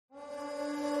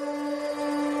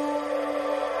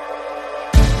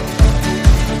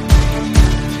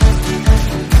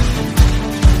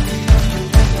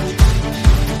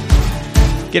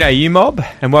G'day you mob,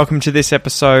 and welcome to this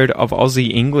episode of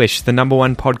Aussie English, the number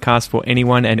one podcast for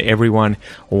anyone and everyone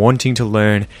wanting to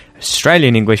learn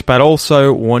Australian English, but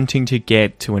also wanting to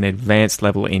get to an advanced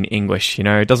level in English. You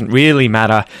know, it doesn't really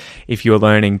matter if you're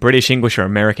learning British English or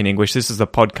American English. This is the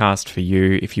podcast for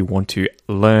you if you want to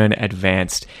learn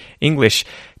advanced English.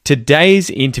 Today's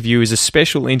interview is a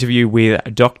special interview with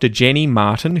Dr. Jenny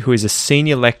Martin, who is a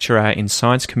senior lecturer in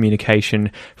science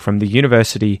communication from the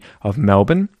University of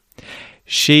Melbourne.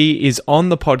 She is on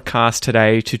the podcast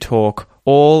today to talk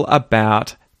all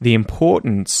about the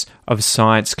importance of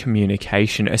science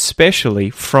communication, especially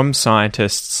from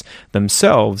scientists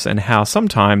themselves, and how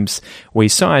sometimes we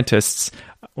scientists,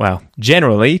 well,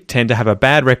 generally tend to have a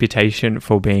bad reputation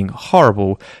for being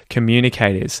horrible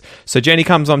communicators. So Jenny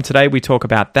comes on today. We talk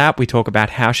about that. We talk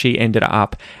about how she ended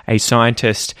up a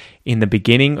scientist in the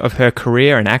beginning of her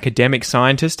career, an academic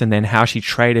scientist, and then how she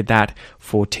traded that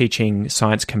for teaching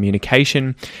science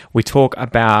communication. We talk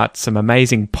about some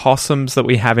amazing possums that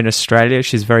we have in Australia.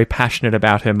 She's very passionate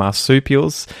about her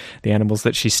marsupials, the animals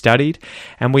that she studied.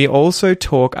 And we also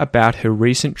talk about her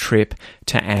recent trip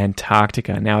to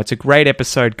Antarctica. Now, it's a great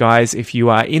episode, guys, if you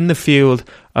are in the field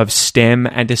of STEM,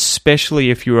 and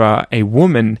especially if you are a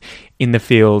woman in the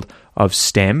field of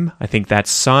STEM. I think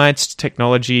that's science,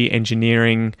 technology,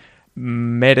 engineering,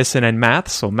 medicine and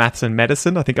maths, or maths and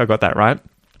medicine. I think I got that right.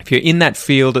 If you're in that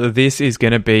field, this is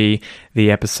going to be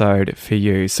the episode for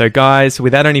you. So guys,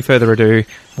 without any further ado,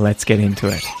 let's get into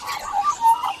it.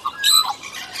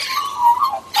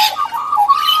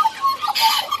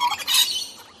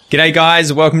 G'day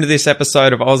guys, welcome to this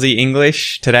episode of Aussie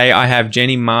English. Today I have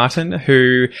Jenny Martin,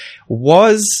 who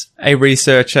was a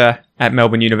researcher at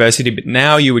Melbourne University, but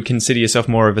now you would consider yourself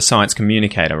more of a science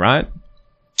communicator, right?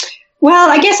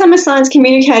 Well, I guess I'm a science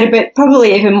communicator, but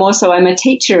probably even more so I'm a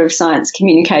teacher of science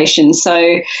communication. So,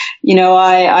 you know,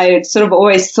 I sort of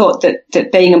always thought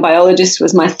that being a biologist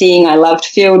was my thing. I loved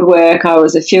field work. I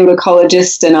was a field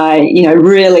ecologist, and I, you know,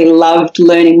 really loved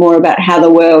learning more about how the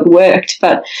world worked.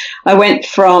 But I went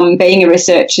from being a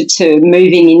researcher to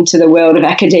moving into the world of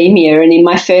academia. And in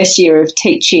my first year of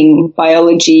teaching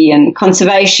biology and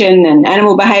conservation and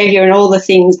animal behaviour and all the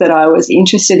things that I was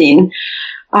interested in,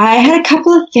 I had a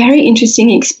couple of very interesting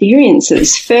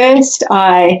experiences. First,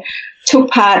 I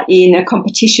took part in a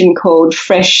competition called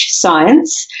Fresh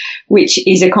Science, which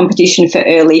is a competition for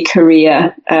early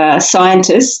career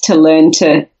scientists to learn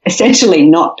to essentially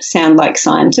not sound like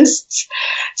scientists.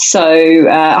 So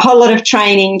a whole lot of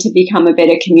training to become a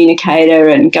better communicator,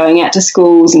 and going out to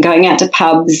schools and going out to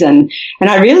pubs. And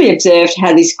I really observed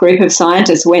how this group of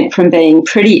scientists went from being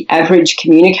pretty average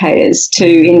communicators to,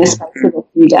 in the space of a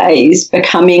few days,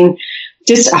 becoming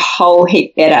just a whole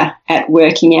heap better at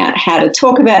working out how to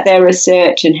talk about their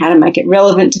research and how to make it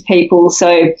relevant to people.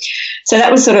 So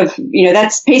that was sort of, you know,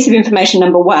 that's piece of information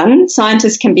number one.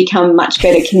 Scientists can become much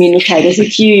better communicators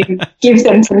if you give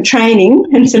them some training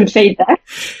and some feedback.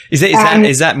 Is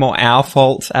that more our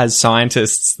fault as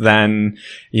scientists than,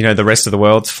 you know, the rest of the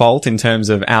world's fault in terms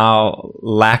of our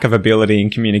lack of ability in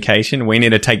communication? We need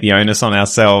to take the onus on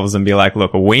ourselves and be like,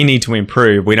 look, we need to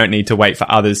improve. We don't need to wait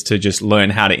for others to just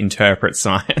learn how to interpret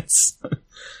science.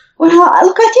 Well,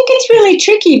 look, I think it's really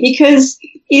tricky, because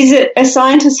is it a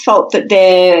scientist's fault that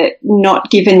they're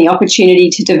not given the opportunity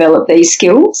to develop these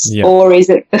skills? Yep. Or is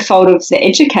it the fault of the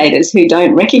educators who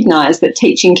don't recognise that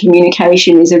teaching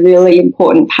communication is a really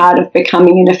important part of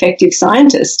becoming an effective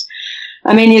scientist?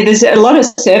 I mean, there's a lot of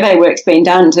survey work's been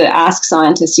done to ask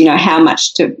scientists, you know, how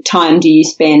much time do you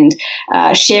spend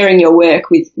sharing your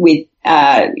work with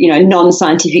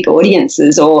non-scientific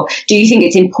audiences, or do you think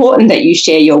it's important that you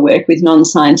share your work with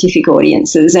non-scientific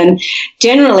audiences? And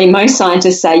generally, most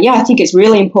scientists say, yeah, I think it's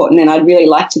really important and I'd really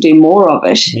like to do more of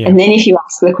it. Yeah. And then if you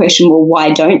ask the question, well,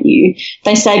 why don't you?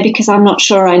 They say, because I'm not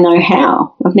sure I know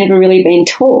how. I've never really been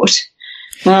taught.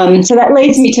 So that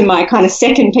leads me to my kind of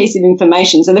second piece of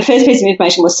information. So the first piece of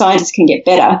information was scientists can get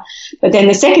better. But then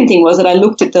the second thing was that I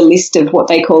looked at the list of what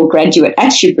they call graduate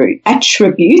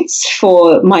attributes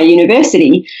for my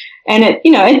university. And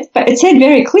it said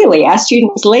very clearly our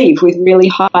students leave with really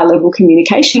high level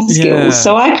communication skills. Yeah.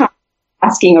 So I kind of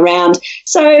asking around,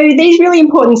 so these really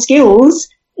important skills,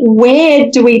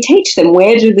 where do we teach them?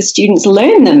 Where do the students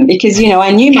learn them? Because, you know, I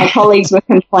knew my colleagues were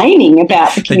complaining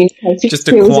about the communication just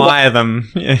skills. Just acquire them.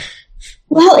 Yeah.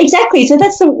 Well, exactly. So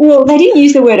they didn't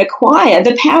use the word acquire.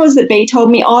 The powers that be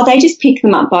told me, they just pick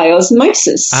them up by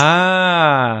osmosis.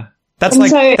 That's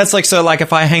like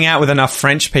if I hang out with enough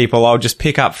French people, I'll just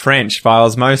pick up French by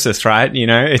osmosis, right? You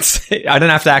know, I don't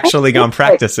have to actually go and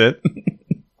practice it.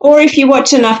 Or if you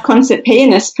watch enough concert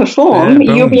pianists perform,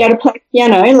 you'll be able to play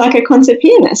piano like a concert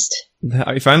pianist.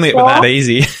 If only it were that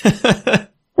easy.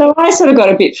 So I sort of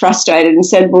got a bit frustrated and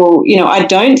said, well, I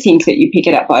don't think that you pick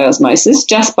it up by osmosis.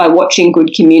 Just by watching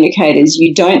good communicators,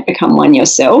 you don't become one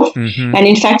yourself. Mm-hmm. And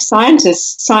in fact, science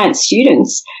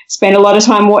students spend a lot of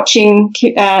time watching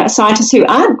scientists who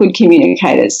aren't good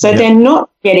communicators. So they're not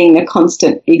getting the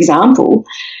constant example.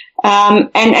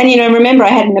 And remember, I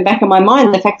had in the back of my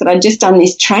mind the fact that I'd just done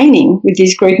this training with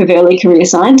this group of early career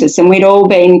scientists, and we'd all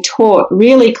been taught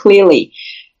really clearly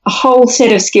a whole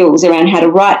set of skills around how to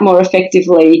write more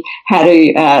effectively, how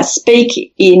to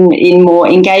speak in more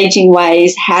engaging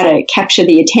ways, how to capture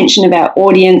the attention of our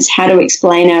audience, how to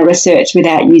explain our research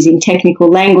without using technical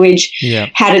language,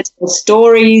 how to tell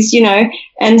stories,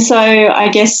 And so I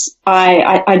guess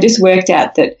I just worked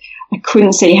out that I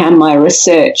couldn't see how my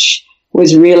research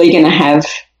was really going to have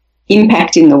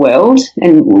impact in the world.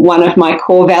 And one of my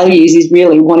core values is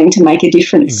really wanting to make a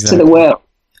difference to the world.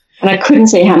 And I couldn't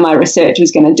see how my research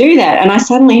was going to do that. And I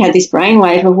suddenly had this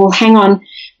brainwave of, well, hang on,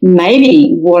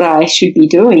 maybe what I should be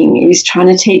doing is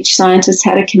trying to teach scientists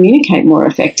how to communicate more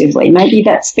effectively. Maybe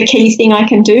that's the key thing I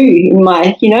can do in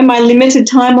my, my limited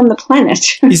time on the planet.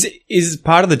 Is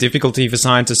part of the difficulty for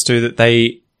scientists too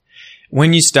that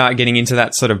when you start getting into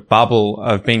that sort of bubble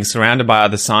of being surrounded by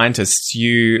other scientists,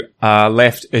 you are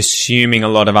left assuming a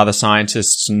lot of other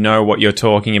scientists know what you're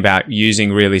talking about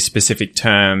using really specific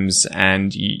terms,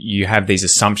 and you have these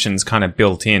assumptions kind of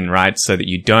built in, right? So that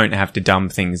you don't have to dumb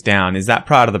things down. Is that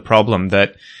part of the problem,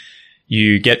 that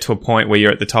you get to a point where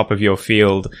you're at the top of your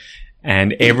field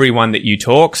and everyone that you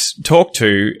talk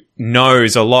to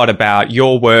knows a lot about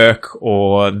your work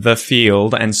or the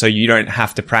field, and so you don't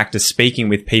have to practice speaking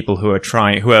with people who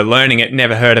are learning it,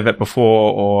 never heard of it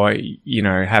before, or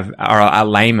are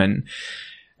laymen?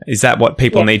 Is that what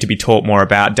people need to be taught more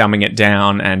about, dumbing it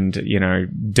down and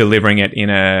delivering it in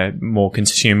a more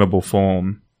consumable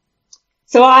form?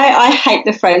 So I hate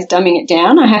the phrase dumbing it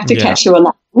down. I have to catch you on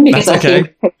that one, because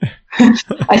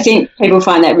I think people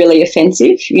find that really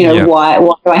offensive. Why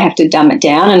do I have to dumb it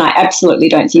down? And I absolutely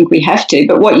don't think we have to.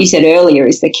 But what you said earlier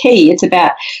is the key. It's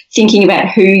about thinking about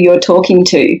who you're talking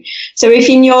to. So if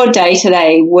in your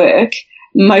day-to-day work,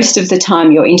 most of the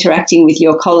time you're interacting with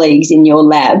your colleagues in your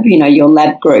lab, your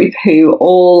lab group, who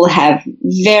all have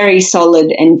very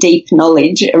solid and deep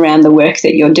knowledge around the work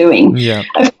that you're doing. Yeah.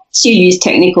 Of course you use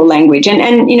technical language,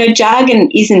 and jargon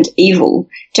isn't evil.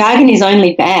 Jargon is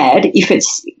only bad if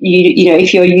it's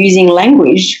if you're using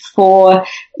language for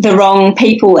the wrong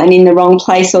people and in the wrong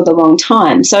place or the wrong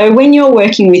time. So when you're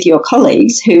working with your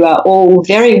colleagues who are all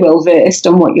very well versed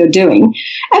on what you're doing,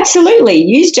 absolutely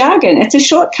use jargon. It's a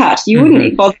shortcut. You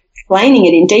wouldn't bother explaining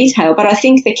it in detail. But I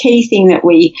think the key thing that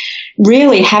we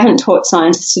really haven't taught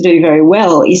scientists to do very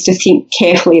well is to think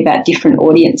carefully about different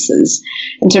audiences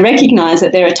and to recognise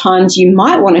that there are times you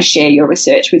might want to share your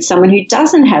research with someone who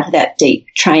doesn't have that deep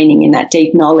training and that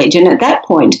deep knowledge. And at that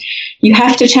point, you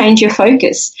have to change your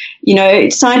focus.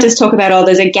 Scientists talk about,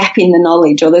 there's a gap in the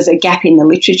knowledge or there's a gap in the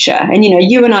literature. And,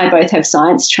 you and I both have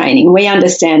science training. We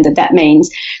understand that means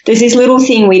there's this little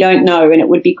thing we don't know and it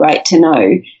would be great to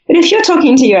know. But if you're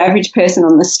talking to your average person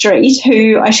on the street,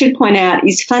 who I should point out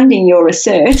is funding your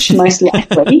research, most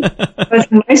likely, because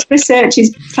most research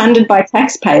is funded by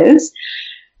taxpayers,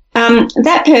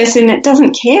 that person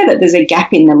doesn't care that there's a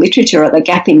gap in the literature or the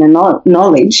gap in the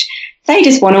knowledge. They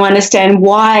just want to understand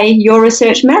why your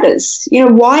research matters.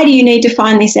 Why do you need to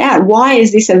find this out? Why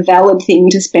is this a valid thing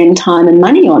to spend time and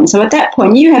money on? So at that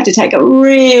point, you have to take a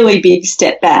really big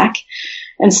step back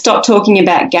and stop talking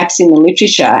about gaps in the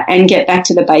literature and get back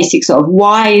to the basics of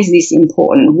why is this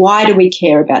important? Why do we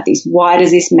care about this? Why does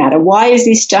this matter? Why is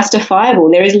this justifiable?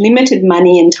 There is limited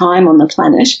money and time on the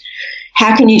planet.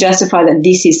 How can you justify that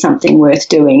this is something worth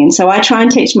doing? And so I try and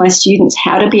teach my students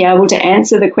how to be able to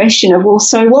answer the question of, well,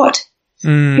 so what?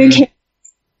 Who cares?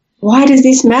 Why does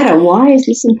this matter? Why is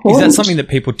this important? Is that something that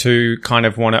people too kind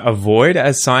of want to avoid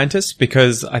as scientists?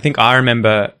 Because I think I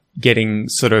remember getting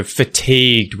sort of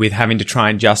fatigued with having to try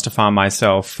and justify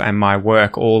myself and my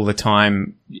work all the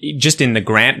time, just in the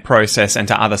grant process and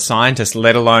to other scientists,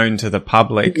 let alone to the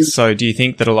public. Mm-hmm. So do you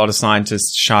think that a lot of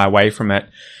scientists shy away from it,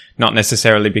 not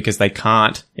necessarily because they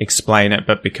can't explain it,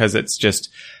 but because it's just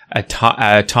a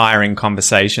tiring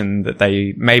conversation that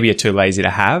they maybe are too lazy to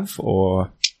have? Or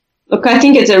look, I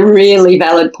think it's a really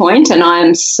valid point, and I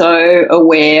am so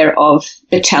aware of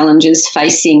the challenges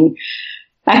facing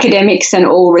academics and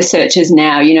all researchers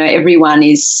now. Everyone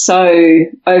is so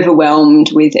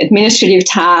overwhelmed with administrative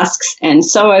tasks and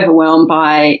so overwhelmed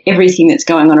by everything that's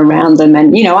going on around them.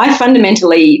 And, I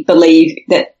fundamentally believe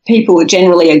that people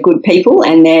generally are good people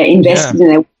and they're invested in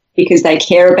their work because they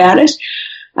care about it.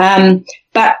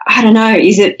 But I don't know,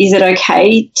 is it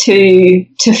okay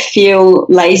to feel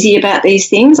lazy about these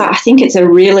things? I think it's a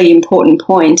really important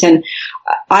point, and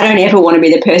I don't ever want to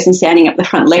be the person standing up the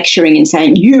front lecturing and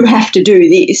saying, you have to do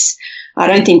this. I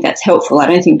don't think that's helpful. I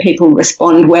don't think people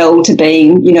respond well to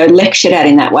being, lectured at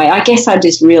in that way. I guess I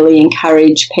just really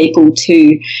encourage people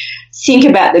to think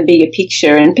about the bigger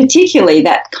picture, and particularly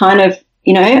that kind of,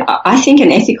 I think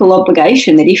an ethical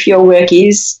obligation that if your work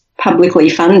is publicly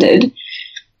funded,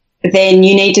 then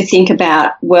you need to think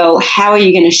about, well, how are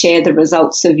you going to share the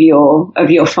results of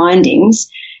your findings?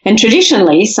 And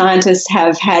traditionally, scientists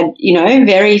have had,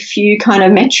 very few kind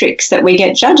of metrics that we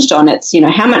get judged on. It's,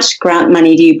 how much grant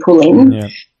money do you pull in? Yeah.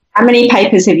 How many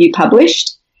papers have you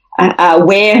published?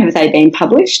 Where have they been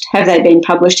published? Have they been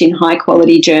published in high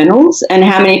quality journals? And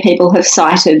how many people have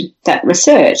cited that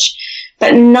research?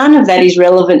 But none of that is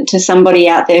relevant to somebody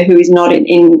out there who is not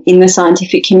in the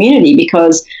scientific community,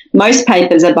 because most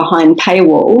papers are behind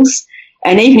paywalls.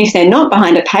 And even if they're not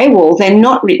behind a paywall, they're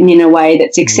not written in a way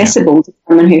that's accessible to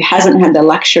someone who hasn't had the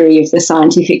luxury of the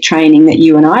scientific training that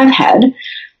you and I have had.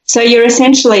 So you're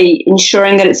essentially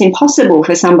ensuring that it's impossible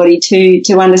for somebody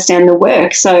to understand the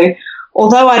work. So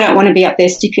although I don't want to be up there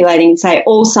stipulating and say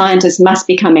all scientists must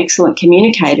become excellent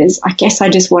communicators, I guess I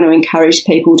just want to encourage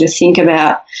people to think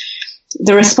about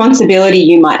the responsibility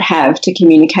you might have to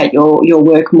communicate your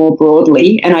work more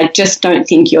broadly. And I just don't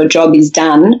think your job is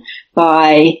done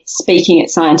by speaking at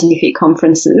scientific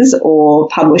conferences or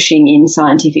publishing in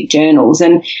scientific journals.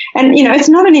 And it's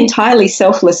not an entirely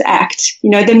selfless act.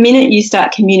 The minute you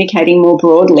start communicating more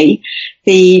broadly,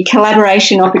 the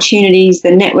collaboration opportunities,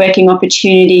 the networking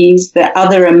opportunities, the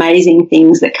other amazing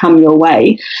things that come your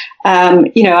way,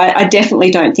 I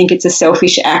definitely don't think it's a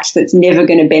selfish act that's never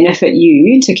going to benefit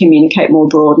you to communicate more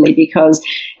broadly, because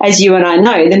as you and I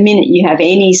know, the minute you have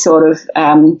any sort of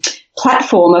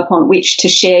platform upon which to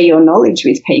share your knowledge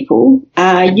with people,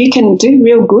 you can do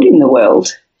real good in the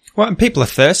world. Well, and people are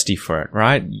thirsty for it,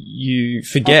 right? You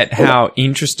forget how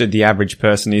interested the average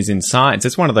person is in science.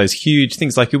 It's one of those huge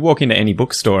things, like you walk into any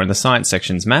bookstore and the science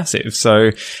section's massive.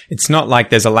 So it's not like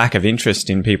there's a lack of interest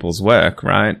in people's work,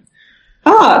 right?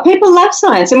 Oh, people love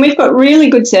science, and we've got really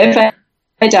good survey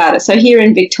data. So here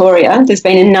in Victoria, there's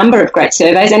been a number of great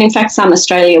surveys, and in fact some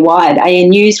Australia-wide.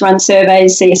 ANU's run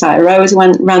surveys, CSIRO has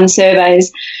run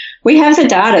surveys. We have the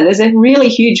data. There's a really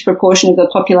huge proportion of the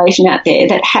population out there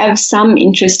that have some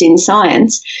interest in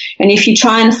science. And if you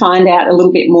try and find out a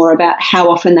little bit more about how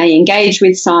often they engage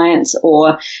with science,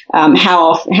 or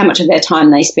how much of their time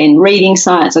they spend reading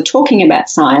science or talking about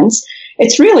science,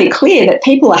 it's really clear that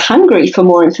people are hungry for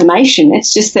more information.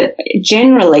 It's just that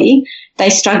generally they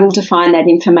struggle to find that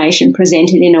information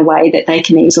presented in a way that they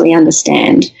can easily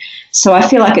understand. So I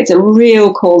feel like it's a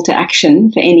real call to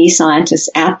action for any scientists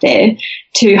out there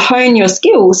to hone your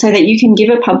skills so that you can give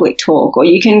a public talk, or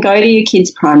you can go to your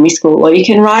kids' primary school, or you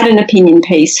can write an opinion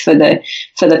piece for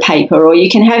the paper, or you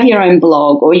can have your own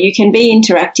blog, or you can be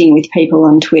interacting with people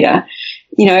on Twitter.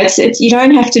 It's you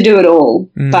don't have to do it all,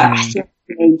 but I think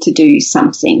need to do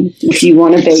something if you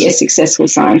want to be a successful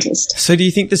scientist. So do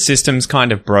you think the system's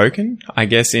kind of broken, I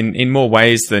guess, in more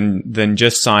ways than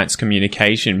just science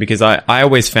communication? Because I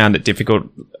always found it difficult,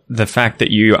 the fact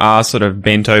that you are sort of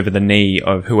bent over the knee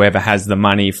of whoever has the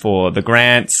money for the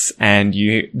grants, and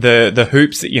the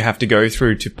hoops that you have to go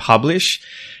through to publish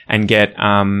and get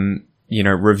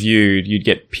reviewed. You'd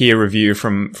get peer review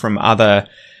from other,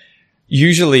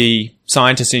 usually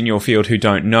scientists in your field who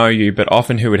don't know you, but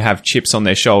often who would have chips on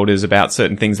their shoulders about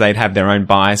certain things. They'd have their own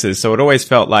biases. So it always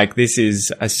felt like this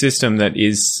is a system that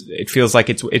it feels like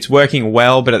it's working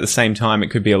well, but at the same time,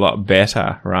 it could be a lot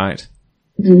better, right?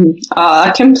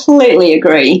 I completely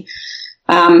agree.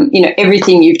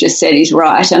 Everything you've just said is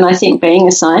right. And I think being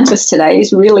a scientist today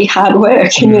is really hard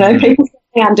work. And, people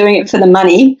aren't doing it for the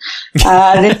money.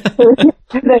 They're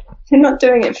not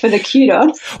doing it for the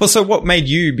kudos. Well, so what made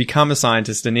you become a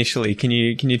scientist initially? Can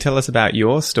you tell us about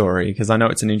your story? Because I know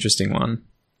it's an interesting one.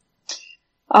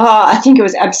 I think it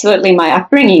was absolutely my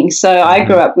upbringing. So I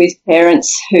grew up with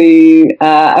parents who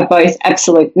are both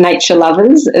absolute nature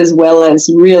lovers as well as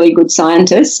really good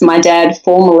scientists. My dad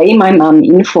formally, my mum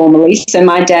informally. So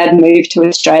my dad moved to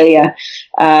Australia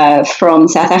from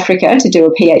South Africa to do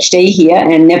a PhD here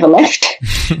and never left.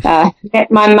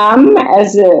 Met my mum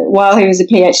while he was a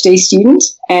PhD student,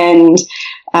 and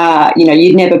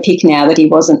you'd never pick now that he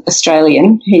wasn't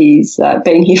Australian. He's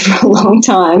been here for a long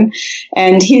time,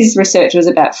 and his research was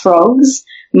about frogs.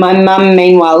 My mum,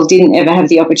 meanwhile, didn't ever have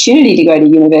the opportunity to go to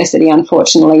university,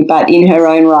 unfortunately, but in her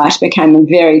own right became a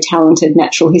very talented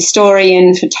natural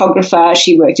historian, photographer.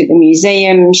 She worked at the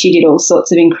museum. She did all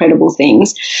sorts of incredible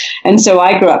things. And so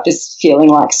I grew up just feeling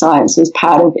like science was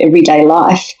part of everyday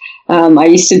life. There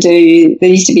used to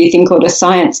be a thing called a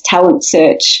science talent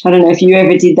search. I don't know if you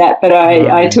ever did that, but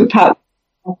I took part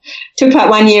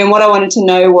 1 year, and what I wanted to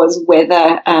know was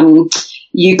whether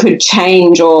you could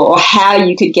change or how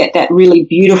you could get that really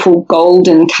beautiful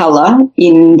golden colour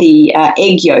in the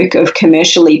egg yolk of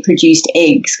commercially produced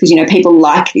eggs, because, people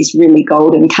like this really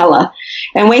golden colour.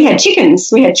 And we had chickens,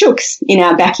 we had chooks in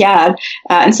our backyard,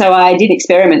 and so I did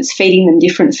experiments feeding them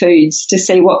different foods to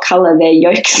see what colour their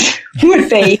yolks would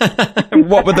be.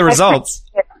 What were the results?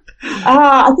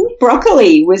 I think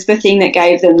broccoli was the thing that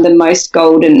gave them the most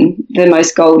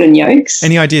golden yolks.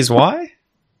 Any ideas why?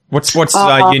 What's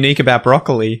unique about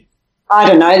broccoli? I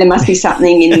don't know. There must be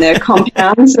something in the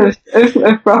compounds of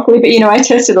broccoli. But, I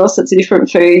tested all sorts of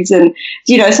different foods. And,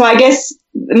 so I guess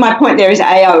my point there is, A,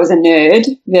 I was a nerd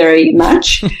very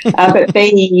much, but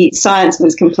B, science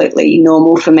was completely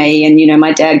normal for me. And,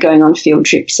 my dad going on field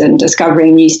trips and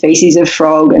discovering new species of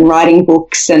frog and writing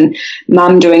books, and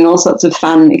mum doing all sorts of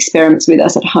fun experiments with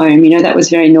us at home, that was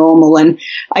very normal. And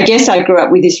I guess I grew up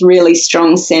with this really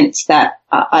strong sense that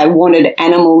I wanted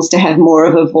animals to have more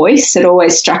of a voice. It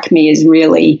always struck me as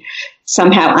really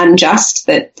somehow unjust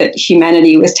that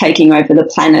humanity was taking over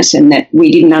the planet and that we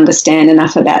didn't understand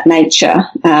enough about nature.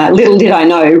 Little did I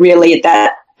know really at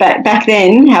that back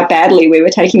then how badly we were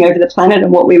taking over the planet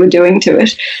and what we were doing to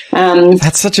it.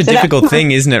 That's such a difficult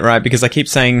thing, isn't it, right? Because I keep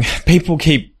saying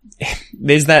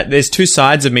there's two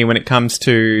sides of me when it comes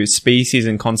to species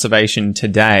and conservation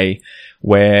today,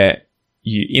 where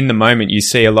in the moment you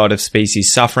see a lot of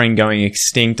species suffering, going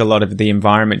extinct, a lot of the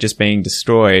environment just being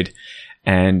destroyed.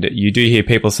 And you do hear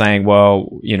people saying,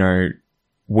 well,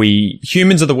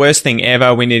 humans are the worst thing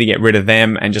ever. We need to get rid of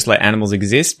them and just let animals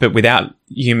exist. But without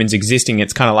humans existing,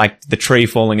 it's kind of like the tree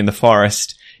falling in the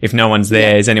forest. If no one's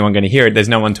there, is anyone going to hear it? There's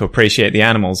no one to appreciate the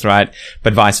animals, right?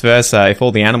 But vice versa, if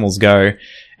all the animals go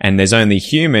and there's only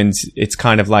humans, it's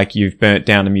kind of like you've burnt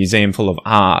down a museum full of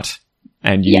art.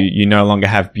 And you no longer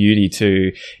have beauty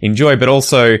to enjoy. But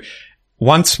also,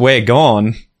 once we're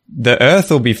gone, the Earth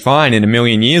will be fine in 1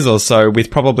 million years or so with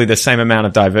probably the same amount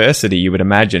of diversity, you would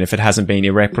imagine, if it hasn't been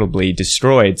irreparably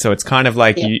destroyed. So it's kind of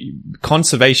like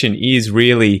conservation is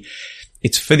really,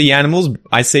 it's for the animals,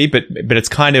 I see, but it's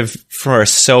kind of for a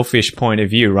selfish point of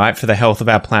view, right? For the health of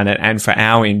our planet and for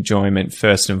our enjoyment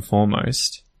first and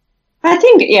foremost. I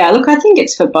think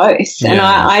it's for both. Yeah. And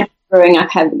I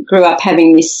grew up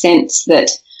having this sense that,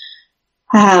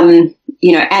 and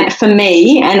for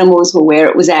me, animals were where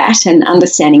it was at, and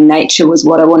understanding nature was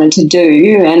what I wanted to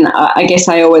do. And I guess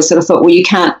I always sort of thought, well, you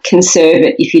can't conserve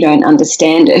it if you don't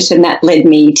understand it. And that led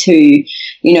me to,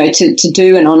 to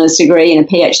do an honours degree and a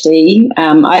PhD.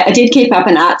 I did keep up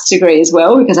an arts degree as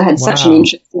well because I had such an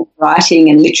interest in writing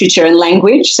and literature and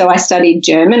language. So I studied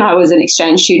German. I was an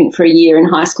exchange student for a year in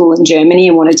high school in Germany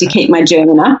and wanted to keep my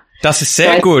German up. Das ist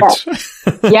sehr gut.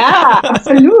 Ja,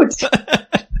 absolut.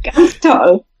 Ganz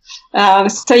toll.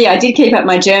 I did keep up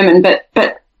my German, but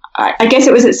I guess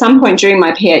it was at some point during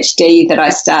my PhD that I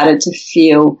started to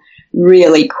feel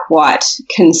really quite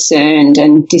concerned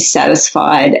and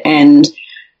dissatisfied, and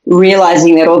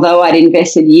realising that although I'd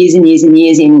invested years and years and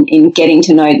years in getting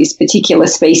to know this particular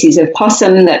species of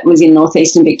possum that was in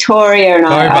northeastern Victoria, and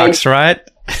Bobucks, right?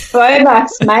 Bobucks,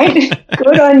 mate.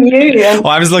 Good on you. Well,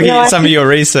 I was looking at some of your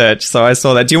research, so I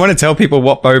saw that. Do you want to tell people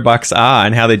what Bobucks are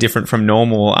and how they're different from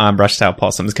normal brush-tailed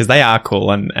possums? Because they are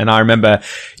cool. And I remember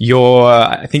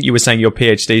I think you were saying your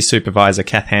PhD supervisor,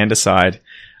 Kath Handerside,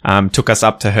 took us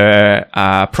up to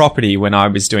her property when I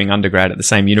was doing undergrad at the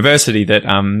same university that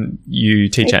you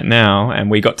teach at now, and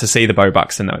we got to see the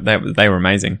Bobucks, and they were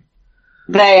amazing.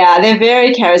 They are. They're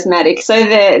very charismatic. So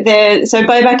so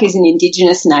Bobuck is an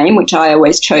Indigenous name, which I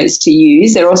always chose to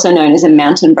use. They're also known as a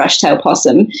mountain brush-tailed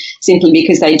possum, simply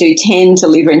because they do tend to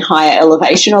live in higher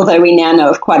elevation, although we now know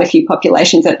of quite a few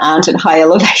populations that aren't at high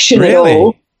elevation at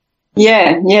all.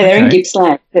 Yeah, they're in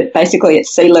Gippsland, but basically at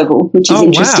sea level, which is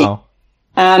interesting. Wow.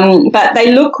 But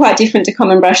they look quite different to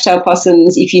common brush-tailed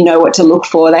possums if you know what to look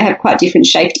for. They have quite different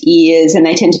shaped ears, and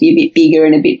they tend to be a bit bigger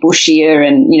and a bit bushier,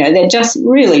 and, they're just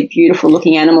really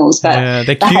beautiful-looking animals. But yeah,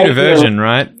 they're cuter version,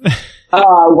 right?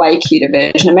 Oh, way cuter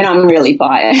version. I mean, I'm really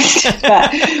biased,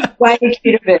 but way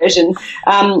cuter version.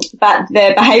 But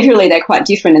behaviourally, they're quite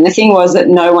different. And the thing was that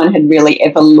no one had really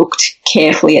ever looked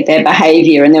carefully at their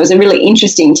behaviour, and there was a really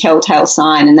interesting telltale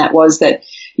sign, and that was that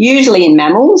Usually in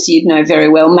mammals, you'd know very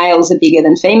well, males are bigger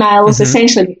than females,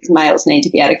 essentially because males need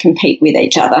to be able to compete with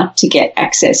each other to get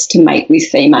access to mate with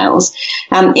females.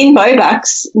 In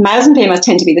bowbucks, males and females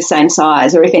tend to be the same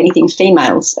size, or if anything,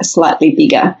 females are slightly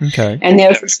bigger. Okay. And there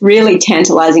was this really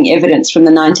tantalising evidence from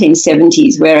the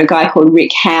 1970s where a guy called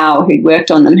Rick Howe, who'd worked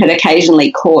on them, had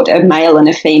occasionally caught a male and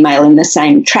a female in the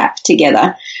same trap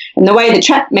together. And the way the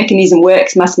trap mechanism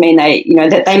works must mean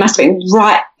that they must have been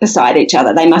right beside each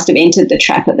other. They must have entered the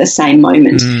trap at the same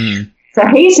moment. So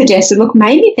he suggested, look,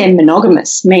 maybe they're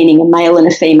monogamous, meaning a male and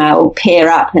a female pair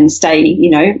up and stay,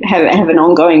 have an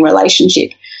ongoing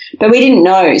relationship. But we didn't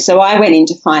know, so I went in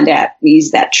to find out,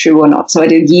 is that true or not? So I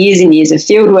did years and years of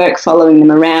field work following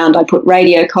them around. I put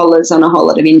radio collars on a whole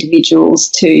lot of individuals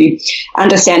to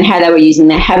understand how they were using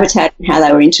their habitat and how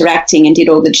they were interacting, and did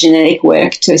all the genetic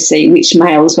work to see which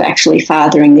males were actually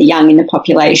fathering the young in the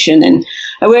population. And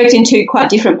I worked in two quite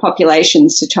different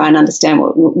populations to try and understand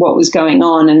what was going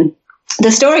on. And the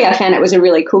story I found, it was a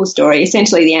really cool story.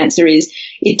 Essentially, the answer is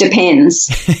it depends.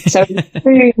 So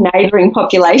two neighbouring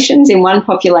populations. In one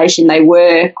population, they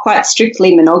were quite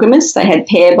strictly monogamous. They had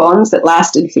pair bonds that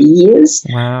lasted for years.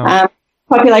 Wow.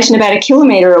 Population about 1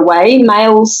 kilometre away,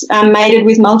 males mated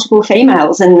with multiple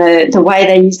females, and the way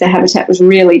they used their habitat was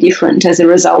really different as a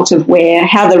result of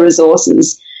how the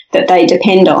resources that they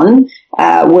depend on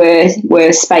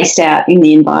were spaced out in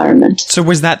the environment. So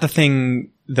was that the thing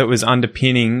that was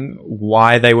underpinning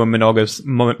why they were monogamous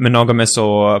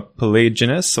or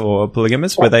polygynous or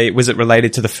polygamous? Was it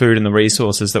related to the food and the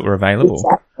resources that were available?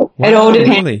 Exactly. Wow, it all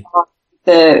depends really? on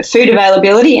the food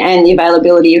availability and the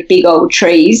availability of big old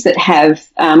trees that have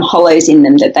hollows in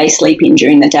them that they sleep in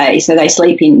during the day. So they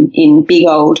sleep in big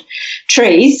old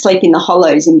trees, sleep in the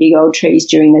hollows in big old trees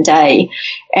during the day.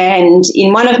 And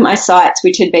in one of my sites,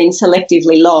 which had been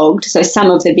selectively logged, so some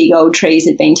of the big old trees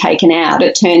had been taken out,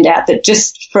 it turned out that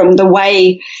just from the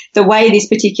way this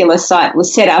particular site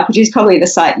was set up, which is probably the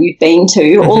site you've been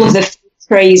to, all of the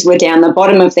trees were down the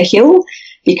bottom of the hill,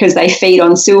 because they feed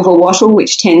on silver wattle,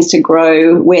 which tends to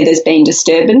grow where there's been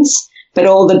disturbance. But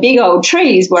all the big old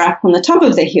trees were up on the top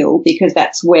of the hill because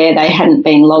that's where they hadn't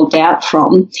been logged out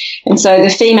from. And so the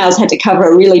females had to cover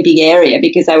a really big area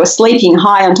because they were sleeping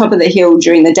high on top of the hill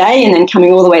during the day and then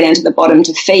coming all the way down to the bottom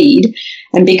to feed.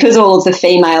 And because all of the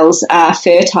females are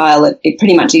fertile at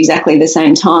pretty much exactly the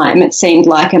same time, it seemed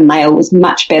like a male was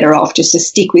much better off just to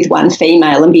stick with one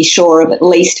female and be sure of at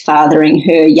least fathering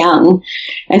her young.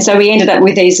 And so we ended up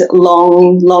with these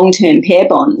long-term pair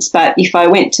bonds. But if I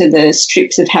went to the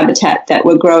strips of habitat that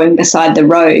were growing beside the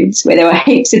roads, where there were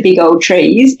heaps of big old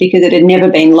trees because it had never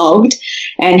been logged,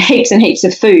 and heaps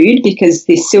of food because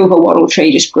this silver wattle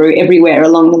tree just grew everywhere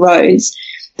along the roads,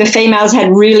 the females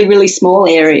had really, really small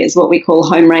areas, what we call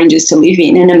home ranges, to live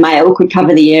in, and a male could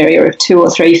cover the area of 2 or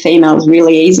 3 females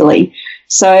really easily.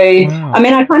 So, wow. I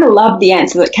mean, I kind of loved the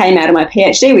answer that came out of my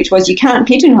PhD, which was you can't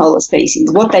pigeonhole a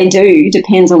species. What they do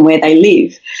depends on where they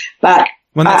live. But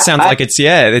well, that sounds like it's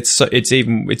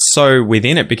so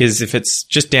within it, because if it's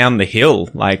just down the hill,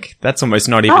 like that's almost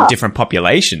not even different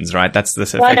populations, right? That's the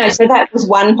effect. No, so that was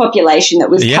one population that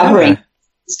was covering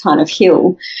this kind of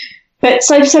hill. But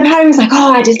so part of me was like,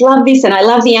 I just love this, and I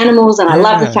love the animals, and I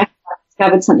love the fact that I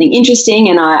discovered something interesting,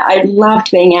 and I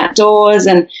loved being outdoors,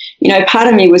 and, part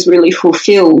of me was really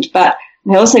fulfilled. But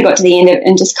I also got to the end of it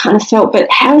and just kind of felt, but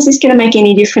how is this going to make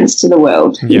any difference to the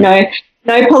world? Yeah.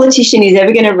 No politician is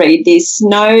ever going to read this.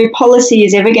 No policy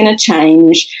is ever going to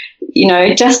change.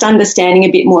 Just understanding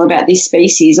a bit more about this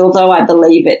species, although I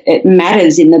believe it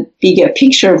matters in the bigger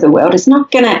picture of the world, it's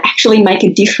not going to actually make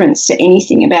a difference to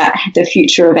anything about the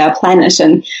future of our planet.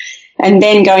 And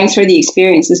then going through the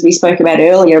experiences we spoke about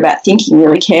earlier, about thinking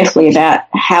really carefully about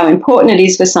how important it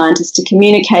is for scientists to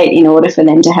communicate in order for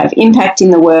them to have impact in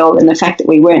the world, and the fact that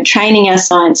we weren't training our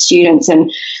science students.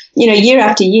 And, year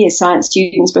after year, science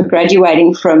students were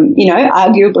graduating from,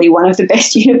 arguably one of the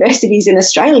best universities in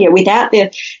Australia without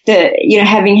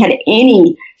having had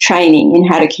any training in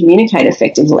how to communicate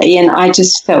effectively. And I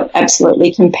just felt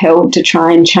absolutely compelled to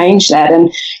try and change that. And,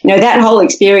 that whole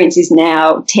experience is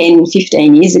now 10,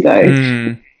 15 years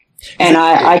ago. And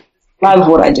I love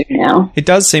what I do now. It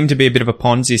does seem to be a bit of a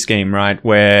Ponzi scheme, right?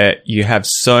 Where you have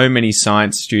so many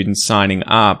science students signing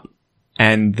up,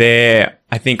 and their,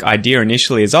 I think, idea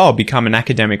initially is, become an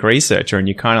academic researcher. And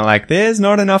you're kind of like, there's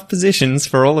not enough positions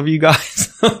for all of you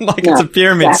guys. It's a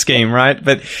pyramid scheme, right?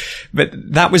 But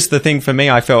that was the thing for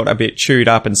me. I felt a bit chewed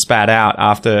up and spat out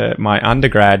after my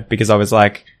undergrad, because I was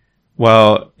like,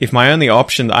 well, if my only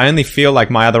option, I only feel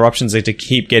like my other options are to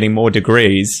keep getting more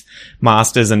degrees,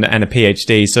 masters and a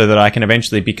PhD, so that I can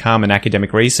eventually become an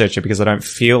academic researcher, because I don't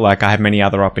feel like I have many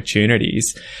other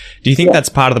opportunities. Do you think that's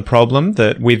part of the problem,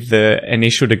 that with the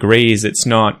initial degrees, it's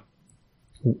not,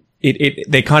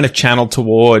 they're kind of channeled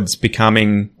towards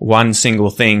becoming one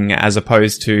single thing, as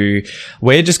opposed to,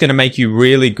 we're just going to make you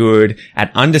really good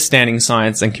at understanding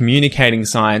science and communicating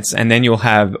science, and then you'll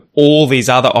have all these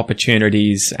other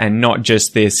opportunities, and not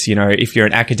just this, you know, if you're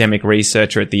an academic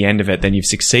researcher at the end of it, then you've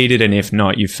succeeded, and if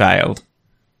not, you've failed.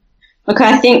 Look,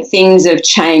 I think things have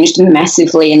changed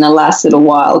massively in the last little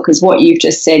while, because what you've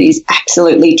just said is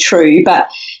absolutely true. But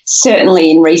certainly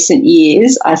in recent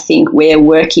years, I think we're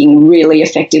working really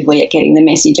effectively at getting the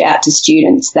message out to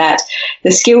students that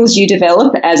the skills you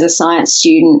develop as a science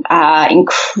student are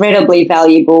incredibly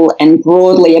valuable and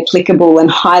broadly applicable and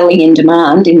highly in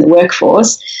demand in the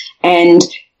workforce. And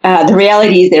the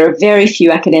reality is there are very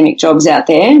few academic jobs out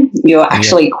there. You're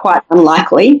actually quite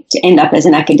unlikely to end up as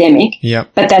an academic.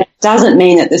 But that doesn't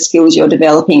mean that the skills you're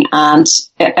developing aren't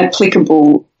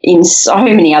applicable in so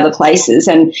many other places.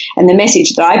 And the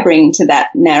message that I bring to that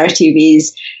narrative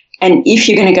is, and if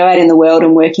you're going to go out in the world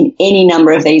and work in any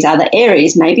number of these other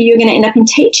areas, maybe you're going to end up in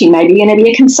teaching, maybe you're going to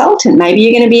be a consultant, maybe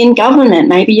you're going to be in government,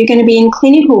 maybe you're going to be in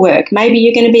clinical work, maybe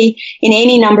you're going to be in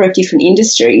any number of different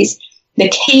industries. The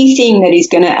key thing that is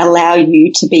going to allow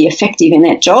you to be effective in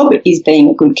that job is being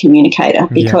a good communicator,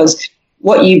 because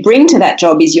what you bring to that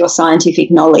job is your scientific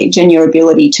knowledge and your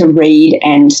ability to read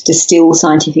and distill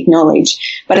scientific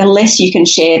knowledge. But unless you can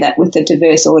share that with the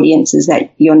diverse audiences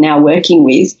that you're now working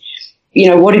with, you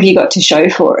know, what have you got to show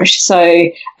for it? So,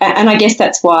 and I guess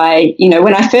that's why, you know,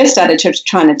 when I first started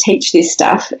trying to teach this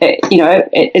stuff,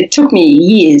 it took me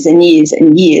years and years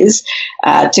and years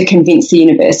to convince the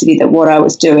university that what I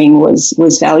was doing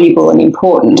was valuable and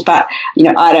important. But, you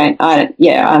know,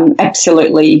 I'm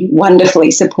absolutely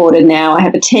wonderfully supported now. I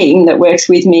have a team that works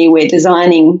with me. We're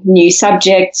designing new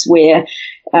subjects. We're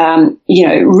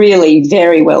really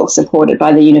very well supported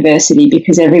by the university,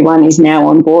 because everyone is now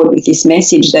on board with this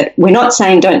message that we're not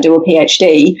saying don't do a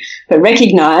PhD, but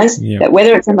recognise that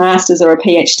whether it's a master's or a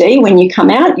PhD, when you come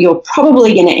out, you're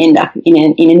probably going to end up in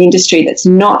an industry that's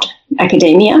not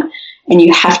academia, and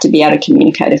you have to be able to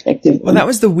communicate effectively. Well, that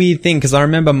was the weird thing, because I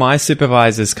remember my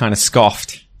supervisors kind of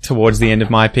scoffed towards the end of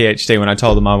my PhD when I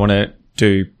told them I want to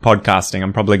do podcasting.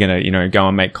 I'm probably going to, you know, go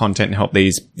and make content and help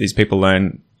these people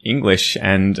learn English.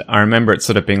 And I remember it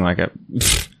sort of being like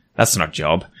that's not a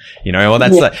job, you know, or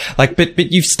that's like,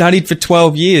 but you've studied for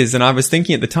 12 years. And I was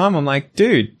thinking at the time, I'm like,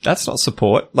 dude, that's not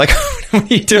support. Like, what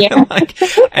are you doing?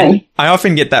 And I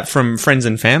often get that from friends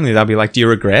and family. They'll be like, do you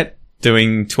regret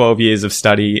doing 12 years of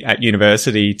study at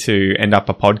university to end up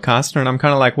a podcaster? And I'm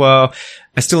kind of like, well,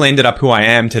 I still ended up who I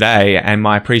am today, and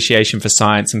my appreciation for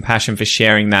science and passion for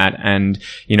sharing that and,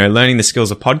 you know, learning the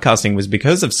skills of podcasting was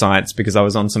because of science, because I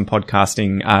was on some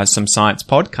science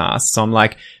podcasts. So I'm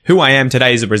like, who I am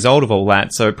today is a result of all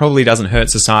that. So it probably doesn't hurt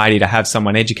society to have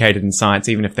someone educated in science,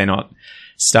 even if they're not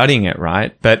studying it,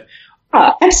 right? But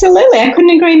absolutely. I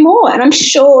couldn't agree more. And I'm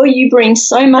sure you bring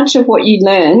so much of what you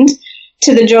learned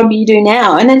to the job you do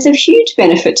now, and it's a huge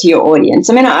benefit to your audience.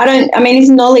 I mean, is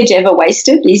knowledge ever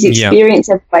wasted? Is experience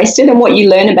ever wasted? And what you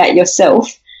learn about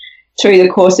yourself through the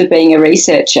course of being a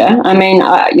researcher. I mean,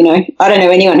 I don't know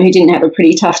anyone who didn't have a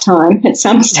pretty tough time at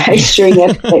some stage during their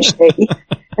PhD.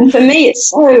 And for me,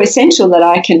 it's so essential that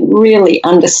I can really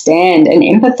understand and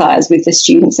empathise with the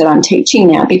students that I'm teaching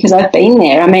now, because I've been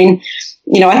there. I mean,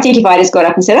 you know, I think if I just got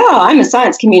up and said, I'm a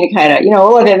science communicator, you know,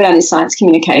 all I've ever done is science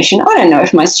communication, I don't know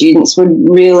if my students would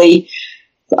really,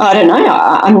 I don't know,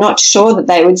 I'm not sure that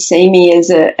they would see me as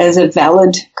a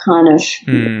valid kind of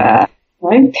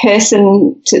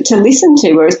person to listen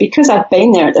to. Whereas because I've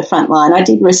been there at the front line, I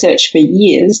did research for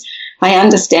years, I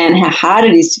understand how hard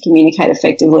it is to communicate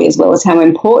effectively, as well as how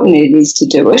important it is to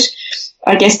do it.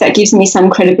 I guess that gives me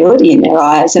some credibility in their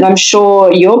eyes, and I'm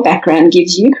sure your background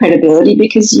gives you credibility,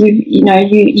 because you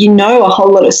know a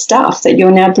whole lot of stuff that you're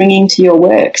now bringing to your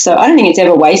work. So I don't think it's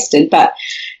ever wasted, but,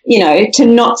 you know, to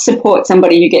not support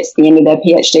somebody who gets to the end of their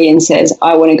PhD and says,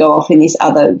 I want to go off in this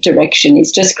other direction,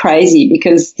 is just crazy,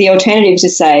 because the alternative to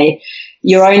say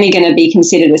you're only going to be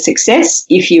considered a success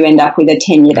if you end up with a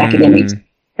tenured academic.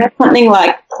 something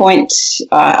like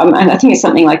I think it's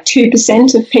something like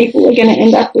 2% of people are going to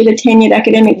end up with a tenured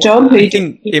academic job. I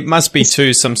think it must be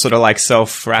too some sort of like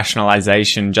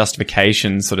self-rationalization,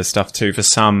 justification sort of stuff too for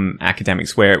some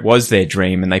academics where it was their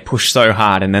dream and they pushed so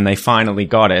hard and then they finally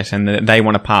got it and they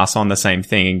want to pass on the same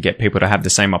thing and get people to have the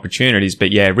same opportunities.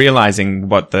 But yeah, realizing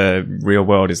what the real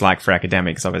world is like for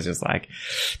academics, I was just like,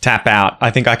 tap out.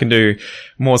 I think I can do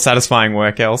more satisfying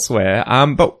work elsewhere.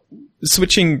 But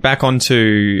switching back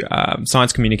onto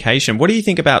science communication, what do you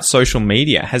think about social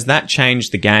media? Has that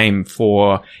changed the game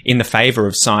in the favor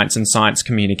of science and science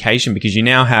communication? Because you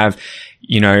now have,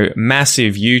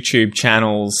 massive YouTube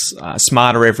channels.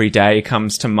 Smarter Every Day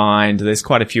comes to mind. There's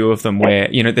quite a few of them where,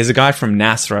 there's a guy from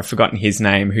NASA, I've forgotten his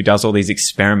name, who does all these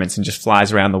experiments and just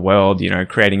flies around the world,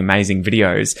 creating amazing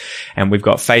videos. And we've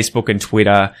got Facebook and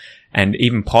Twitter and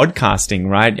even podcasting,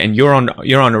 right? And you're on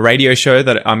a radio show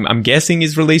that I'm guessing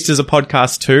is released as a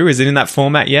podcast too. Is it in that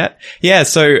format yet? Yeah.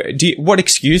 So what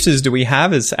excuses do we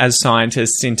have as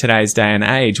scientists in today's day and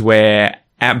age where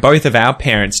both of our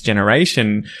parents'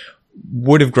 generation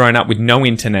would have grown up with no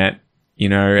internet,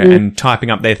 and typing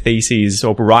up their theses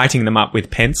or writing them up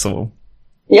with pencil?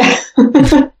 Yeah.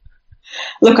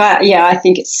 Look, I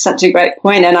think it's such a great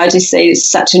point, and I just see it's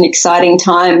such an exciting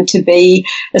time to be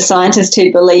a scientist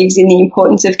who believes in the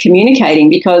importance of communicating,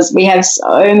 because we have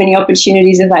so many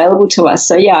opportunities available to us.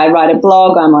 So, I write a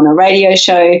blog, I'm on a radio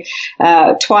show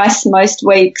twice most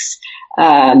weeks.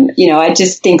 I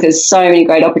just think there's so many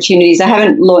great opportunities. I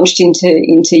haven't launched into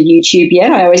YouTube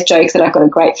yet. I always joke that I've got a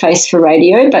great face for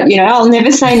radio, but, I'll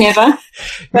never say never.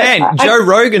 Man, Joe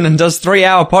Rogan does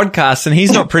 3-hour podcasts and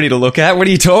he's not pretty to look at. What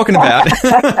are you talking about?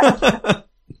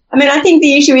 I mean, I think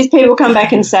the issue is people come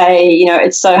back and say,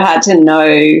 it's so hard to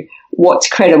know what's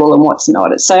credible and what's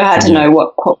not. It's so hard to know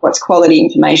what's quality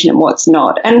information and what's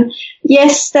not. And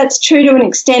yes, that's true to an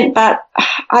extent, but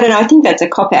I don't know. I think that's a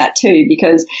cop-out too,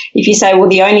 because if you say, well,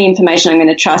 the only information I'm going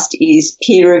to trust is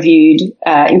peer-reviewed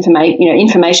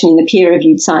information in the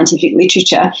peer-reviewed scientific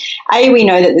literature, A, we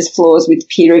know that there's flaws with the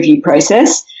peer review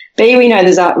process. B, we know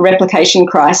there's a replication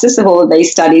crisis of all of these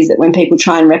studies that when people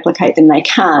try and replicate them, they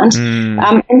can't.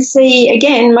 And C,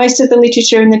 again, most of the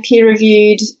literature in the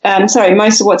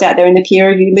most of what's out there in the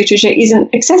peer-reviewed literature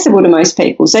isn't accessible to most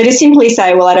people. So to simply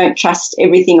say, well, I don't trust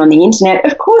everything on the internet,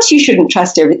 of course you shouldn't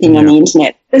trust everything on the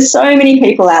internet. There's so many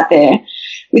people out there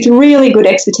with really good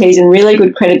expertise and really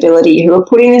good credibility who are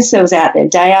putting themselves out there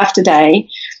day after day,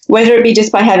 whether it be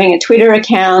just by having a Twitter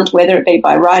account, whether it be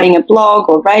by writing a blog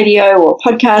or radio or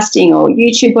podcasting or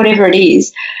YouTube, whatever it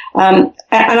is. And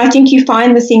I think you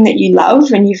find the thing that you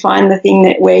love and you find the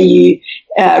thing where you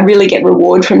really get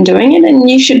reward from doing it, and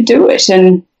you should do it.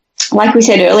 And like we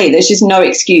said earlier, there's just no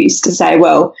excuse to say,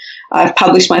 well, I've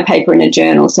published my paper in a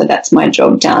journal, so that's my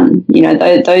job done.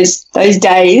 Those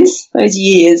days, those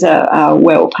years are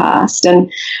well past. And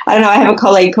I don't know, I have a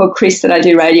colleague called Chris that I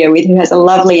do radio with who has a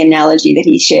lovely analogy that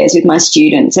he shares with my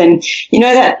students. And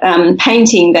that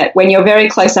painting that when you're very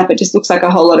close up, it just looks like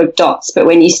a whole lot of dots, but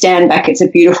when you stand back, it's a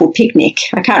beautiful picnic.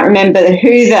 I can't remember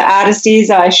who the artist is.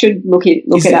 I should look it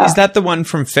up. Is that the one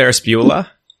from Ferris Bueller?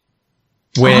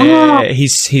 Where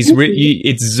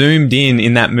it's zoomed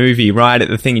in that movie right at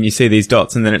the thing and you see these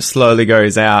dots and then it slowly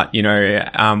goes out,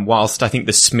 whilst I think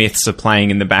the Smiths are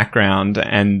playing in the background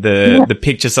and the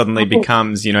picture suddenly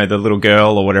becomes, the little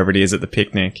girl or whatever it is at the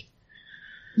picnic.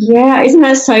 Yeah, isn't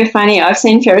that so funny? I've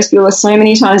seen Ferris Bueller so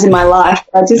many times in my life,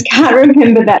 I just can't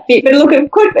remember that bit. But look, it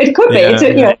could be.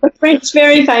 It's a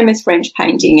very famous French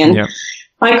painting. And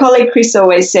my colleague Chris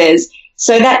always says,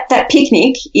 so that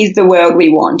picnic is the world we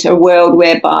want, a world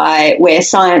where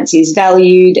science is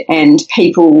valued and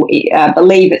people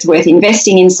believe it's worth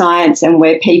investing in science, and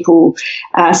where people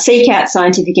seek out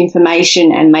scientific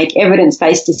information and make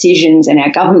evidence-based decisions, and our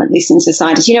government listens to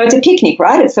scientists. It's a picnic,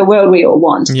 right? It's the world we all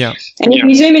want. Yeah. And if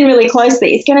you zoom in really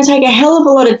closely, it's going to take a hell of a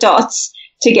lot of dots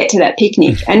to get to that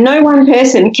picnic, and no one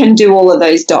person can do all of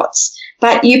those dots.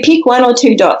 But you pick one or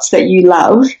two dots that you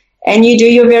love, and you do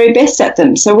your very best at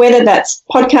them. So whether that's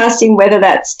podcasting, whether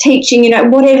that's teaching,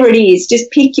 whatever it is,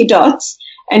 just pick your dots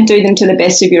and do them to the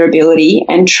best of your ability,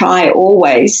 and try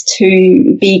always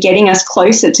to be getting us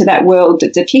closer to that world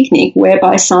that's a picnic,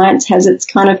 whereby science has its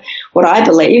kind of, what I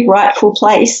believe, rightful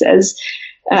place as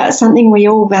something we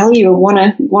all value and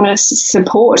want to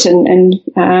support and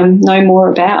know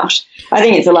more about. I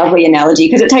think it's a lovely analogy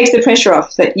because it takes the pressure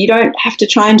off that you don't have to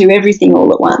try and do everything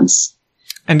all at once.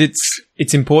 And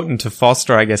it's important to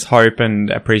foster, I guess, hope and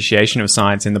appreciation of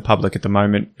science in the public at the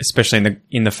moment, especially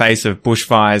in the face of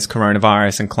bushfires,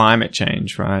 coronavirus, and climate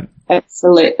change, right?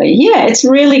 Absolutely. Yeah, it's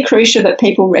really crucial that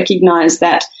people recognise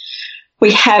that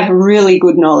we have really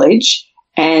good knowledge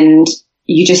and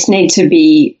you just need to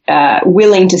be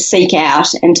willing to seek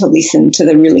out and to listen to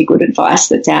the really good advice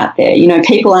that's out there. You know,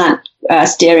 people aren't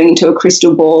staring into a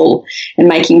crystal ball and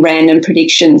making random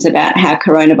predictions about how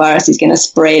coronavirus is going to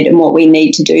spread and what we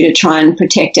need to do to try and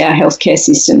protect our healthcare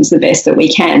systems the best that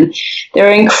we can. There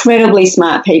are incredibly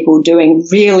smart people doing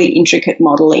really intricate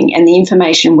modelling, and the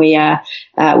information we have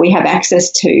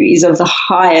access to is of the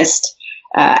highest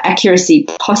accuracy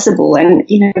possible, and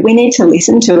you know, we need to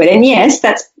listen to it. And yes,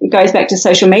 that goes back to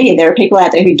social media. There are people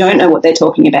out there who don't know what they're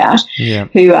talking about,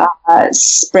 who are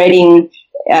spreading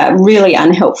really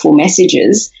unhelpful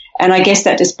messages. And I guess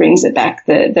that just brings it back,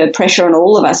 the pressure on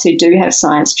all of us who do have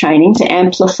science training to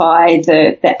amplify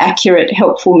the accurate,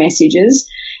 helpful messages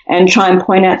and try and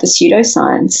point out the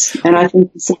pseudoscience. And I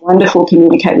think there's some wonderful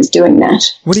communicators doing that.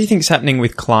 What do you think is happening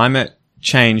with climate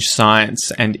change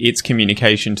science and its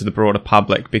communication to the broader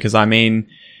public? Because, I mean,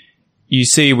 you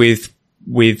see with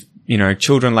you know,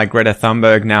 children like Greta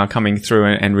Thunberg now coming through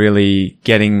and really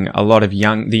getting a lot of the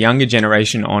younger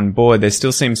generation on board. There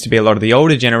still seems to be a lot of the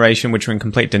older generation which are in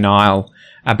complete denial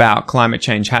about climate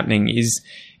change happening.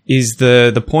 Is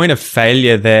the point of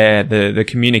failure there the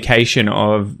communication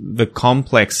of the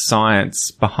complex science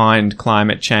behind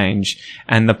climate change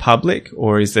and the public,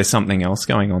 or is there something else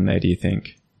going on there, do you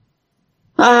think?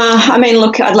 I mean,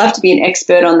 look, I'd love to be an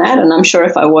expert on that, and I'm sure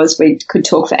if I was, we could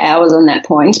talk for hours on that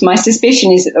point. My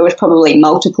suspicion is that there was probably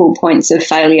multiple points of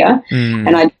failure,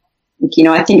 and I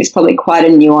think it's probably quite a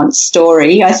nuanced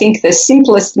story. I think the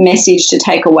simplest message to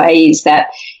take away is that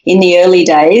in the early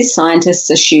days, scientists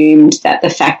assumed that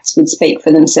the facts would speak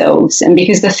for themselves, and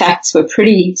because the facts were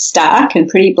pretty stark and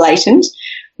pretty blatant,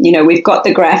 you know, we've got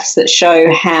the graphs that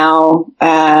show how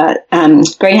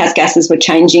greenhouse gases were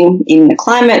changing in the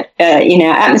climate, in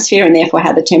our atmosphere, and therefore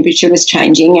how the temperature was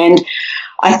changing. And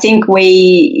I think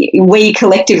we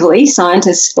collectively,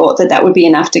 scientists, thought that would be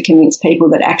enough to convince people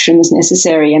that action was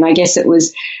necessary. And I guess it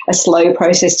was a slow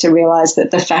process to realise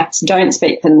that the facts don't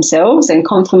speak for themselves, and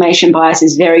confirmation bias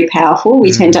is very powerful.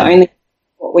 We tend to only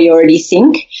what we already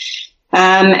think.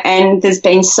 And there's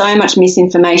been so much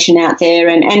misinformation out there.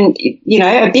 And, you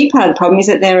know, a big part of the problem is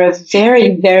that there are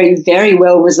very, very, very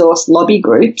well-resourced lobby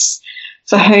groups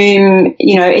for whom,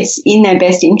 you know, it's in their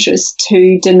best interest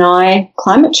to deny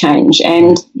climate change.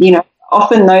 And, you know,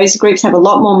 often those groups have a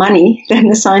lot more money than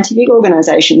the scientific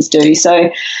organisations do. So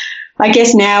I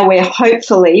guess now we're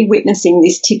hopefully witnessing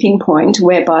this tipping point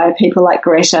whereby people like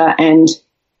Greta and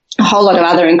a whole lot of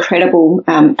other incredible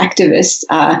activists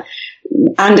are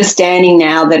understanding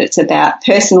now that it's about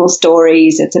personal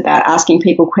stories, it's about asking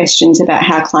people questions about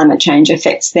how climate change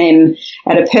affects them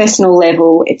at a personal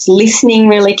level. It's listening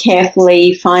really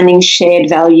carefully, finding shared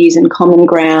values and common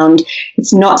ground.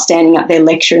 It's not standing up there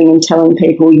lecturing and telling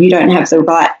people you don't have the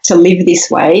right to live this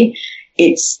way.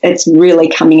 It's really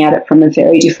coming at it from a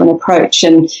very different approach.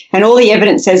 And all the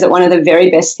evidence says that one of the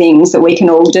very best things that we can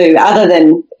all do, other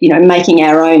than, you know, making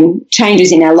our own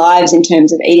changes in our lives in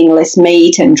terms of eating less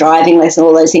meat and driving less and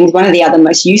all those things, one of the other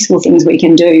most useful things we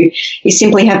can do is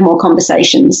simply have more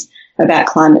conversations about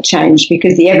climate change,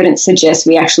 because the evidence suggests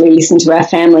we actually listen to our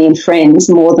family and friends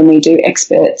more than we do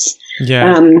experts.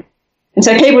 Yeah. And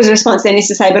so people's response then is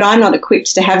to say, but I'm not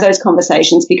equipped to have those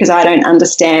conversations because I don't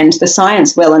understand the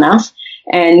science well enough.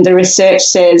 And the research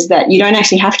says that you don't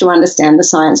actually have to understand the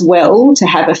science well to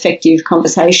have effective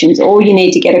conversations. All you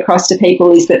need to get across to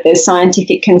people is that there's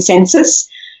scientific consensus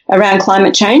around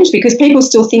climate change, because people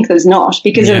still think there's not,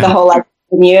 because of the whole, like,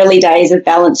 in the early days of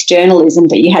balanced journalism,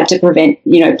 that you had to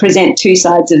present two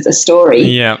sides of the story.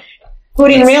 Yeah. People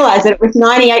didn't realise that it was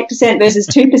 98% versus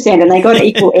 2%, and they got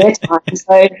equal airtime.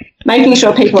 So making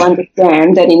sure people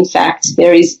understand that, in fact,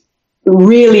 there is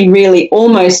really, really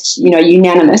almost, you know,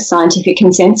 unanimous scientific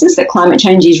consensus that climate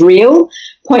change is real.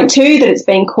 Point two, that it's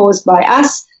being caused by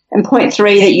us. And point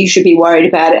three, that you should be worried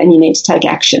about it and you need to take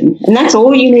action. And that's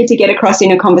all you need to get across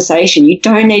in a conversation. You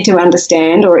don't need to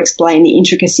understand or explain the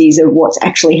intricacies of what's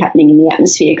actually happening in the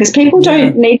atmosphere, because people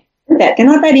don't need that. They're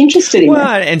not that interested in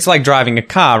that. It's like driving a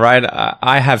car, right?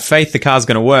 I have faith the car's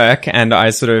going to work, and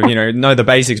I sort of, know the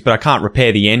basics, but I can't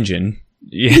repair the engine.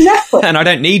 Exactly. And I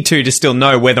don't need to still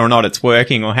know whether or not it's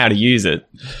working or how to use it.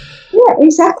 Yeah,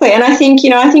 exactly. And I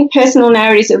think personal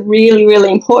narratives are really, really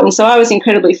important. So I was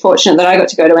incredibly fortunate that I got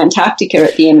to go to Antarctica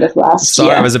at the end of last year.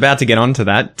 Sorry, I was about to get onto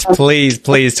that. Please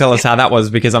tell us how that was,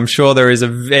 because I'm sure there is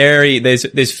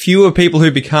there's fewer people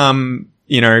who become,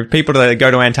 people that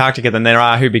go to Antarctica than there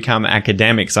are who become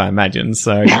academics, I imagine.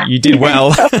 So you did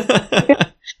well.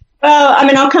 Well, I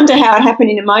mean, I'll come to how it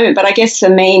happened in a moment, but I guess for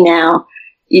me now,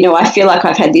 I feel like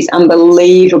I've had this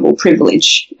unbelievable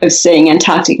privilege of seeing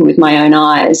Antarctica with my own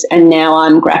eyes, and now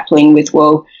I'm grappling with,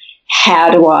 well,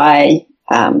 how do I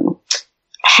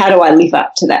live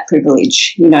up to that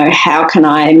privilege? You know, how can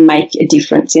I make a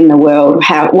difference in the world?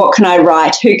 What can I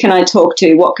write? Who can I talk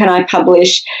to? What can I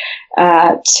publish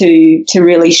to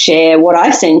really share what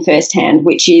I've seen firsthand,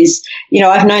 which is, you know,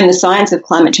 I've known the science of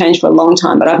climate change for a long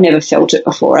time, but I've never felt it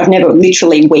before. I've never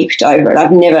literally wept over it.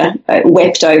 I've never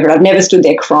wept over it. I've never stood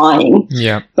there crying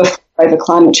before over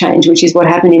climate change, which is what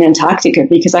happened in Antarctica,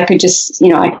 because I could just, you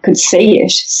know, I could see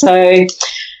it.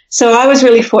 So I was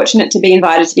really fortunate to be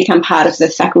invited to become part of the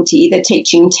faculty, the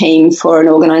teaching team for an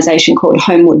organisation called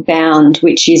Homeward Bound,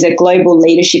 which is a global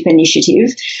leadership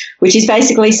initiative, which is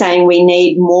basically saying we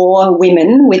need more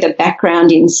women with a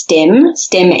background in STEM,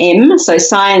 STEM-M, so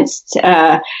science,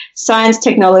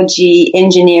 technology,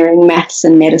 engineering, maths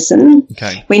and medicine.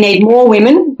 Okay. We need more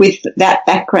women with that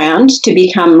background to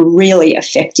become really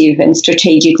effective and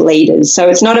strategic leaders. So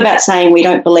it's not about saying we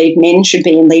don't believe men should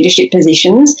be in leadership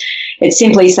positions. It's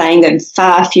simply saying that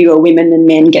far fewer women than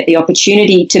men get the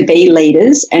opportunity to be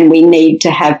leaders, and we need to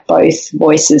have both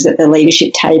voices at the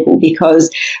leadership table,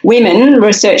 because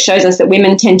research shows us that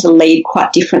women tend to lead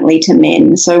quite differently to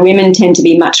men. So women tend to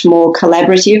be much more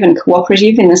collaborative and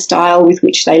cooperative in the style with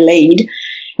which they lead,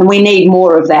 and we need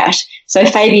more of that. So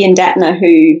Fabian Dattner,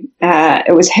 who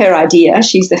it was her idea,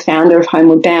 she's the founder of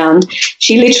Homeward Bound,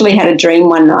 she literally had a dream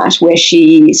one night where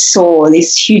she saw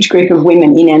this huge group of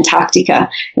women in Antarctica,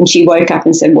 and she woke up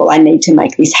and said, well, I need to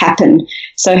make this happen.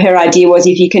 So her idea was,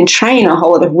 if you can train a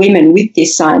whole lot of women with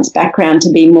this science background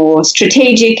to be more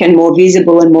strategic and more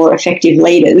visible and more effective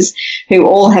leaders, who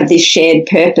all have this shared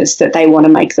purpose that they want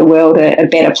to make the world a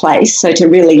better place. So to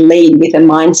really lead with a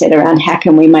mindset around how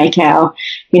can we make our,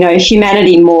 you know,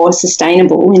 humanity more sustainable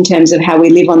in terms of how we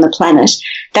live on the planet,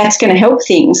 that's going to help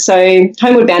things. So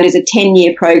Homeward Bound is a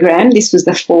 10-year program. This was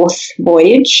the 4th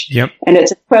voyage. Yep. And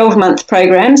it's a 12-month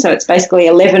program, so it's basically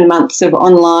 11 months of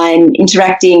online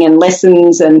interacting and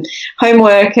lessons and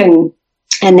homework, and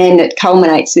then it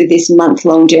culminates with this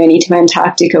month-long journey to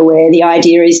Antarctica, where the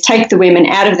idea is take the women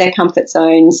out of their comfort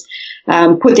zones,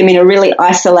 put them in a really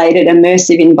isolated,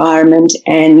 immersive environment,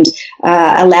 and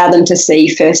allow them to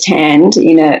see firsthand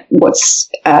what's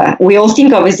we all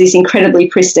think of as this incredibly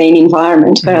pristine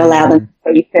environment, but allow them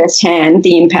to see firsthand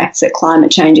the impacts that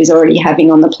climate change is already having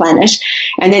on the planet,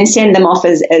 and then send them off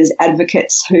as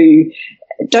advocates who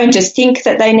don't just think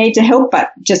that they need to help,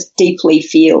 but just deeply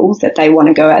feel that they want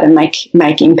to go out and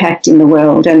make impact in the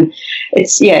world. And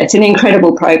it's an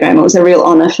incredible program. It was a real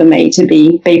honour for me to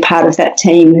be part of that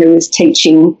team who was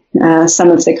teaching some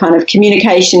of the kind of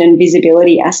communication and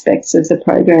visibility aspects of the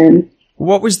program.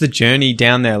 What was the journey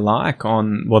down there like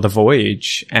on the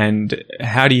voyage, and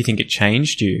how do you think it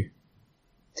changed you?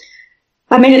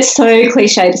 I mean, it's so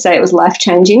cliche to say it was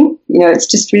life-changing. You know, it's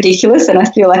just ridiculous, and I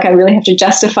feel like I really have to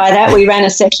justify that. We ran a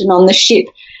session on the ship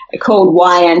called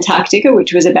Why Antarctica,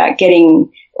 which was about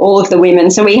getting all of the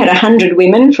women. So we had 100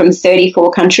 women from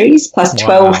 34 countries, plus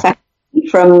 12 faculty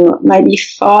from maybe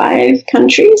 5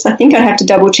 countries. I think I'd have to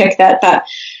double-check that, but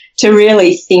to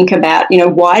really think about,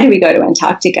 why do we go to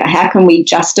Antarctica? How can we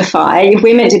justify, if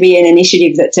we're meant to be an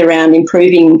initiative that's around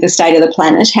improving the state of the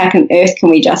planet, how on earth can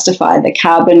we justify the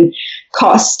carbon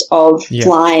cost of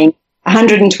flying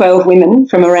 112 women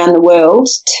from around the world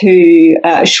to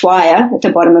Ushuaia at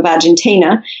the bottom of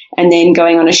Argentina, and then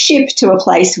going on a ship to a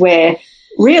place where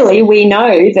really we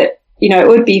know that, it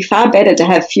would be far better to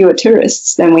have fewer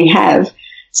tourists than we have.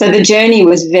 So the journey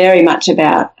was very much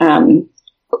about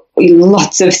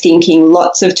lots of thinking,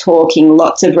 lots of talking,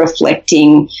 lots of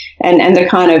reflecting, and the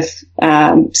kind of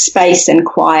space and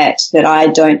quiet that I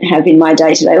don't have in my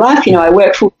day-to-day life. I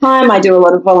work full-time, I do a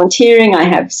lot of volunteering, I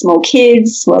have small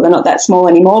kids. Well, they're not that small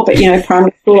anymore, but,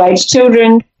 primary school-age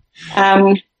children.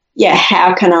 When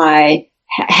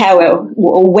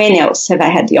else have I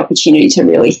had the opportunity to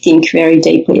really think very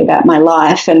deeply about my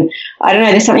life? And I don't know,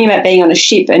 there's something about being on a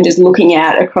ship and just looking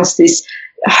out across this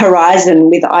horizon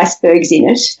with icebergs in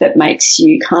it that makes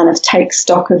you kind of take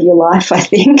stock of your life, I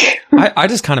think. I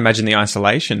just can't imagine the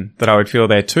isolation that I would feel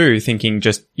there too, thinking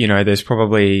just, there's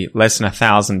probably less than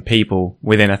 1,000 people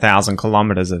within 1,000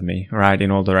 kilometres of me, right,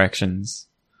 in all directions.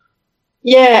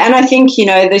 Yeah, and I think,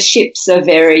 the ships are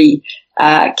very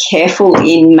careful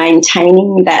in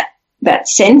maintaining that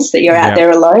sense that you're out there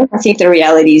alone. I think the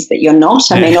reality is that you're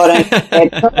not. I mean, not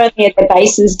only at the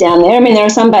bases down there. I mean, there are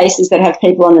some bases that have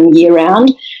people on them year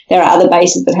round. There are other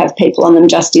bases that have people on them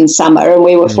just in summer, and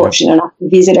we were fortunate enough to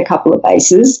visit a couple of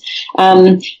bases.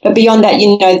 But beyond that,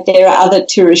 there are other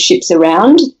tourist ships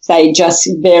around. They just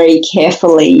very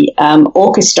carefully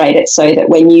orchestrate it so that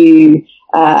when you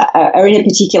are in a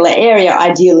particular area,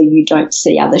 ideally you don't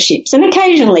see other ships, and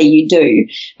occasionally you do.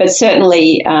 But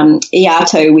certainly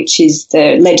IATO, which is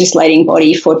the legislating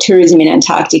body for tourism in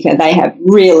Antarctica, they have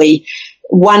really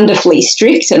wonderfully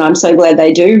strict, and I'm so glad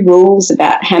they do, rules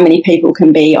about how many people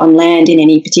can be on land in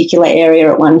any particular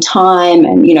area at one time.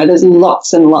 And, you know, there's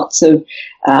lots and lots of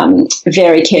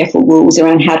very careful rules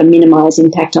around how to minimise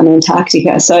impact on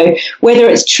Antarctica. So whether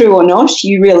it's true or not,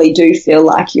 you really do feel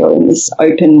like you're in this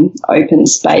open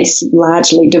space,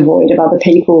 largely devoid of other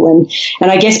people. And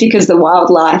I guess because the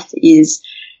wildlife is,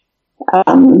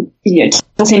 doesn't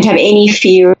seem to have any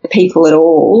fear of people at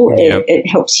all, it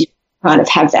helps you kind of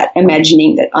have that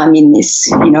imagining that I'm in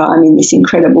this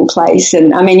incredible place.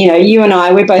 And I mean, you and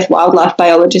I, we're both wildlife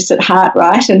biologists at heart,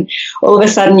 right? And all of a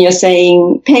sudden you're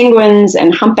seeing penguins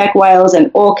and humpback whales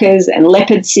and orcas and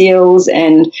leopard seals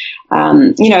and,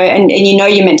 and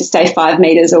you're meant to stay 5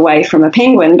 meters away from a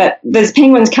penguin, but there's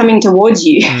penguins coming towards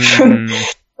you from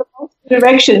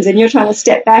directions, and you're trying to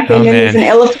step back, and then there's an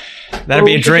elephant. That'd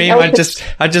be a dream. I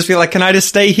just feel like, can I just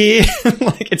stay here?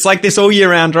 It's like this all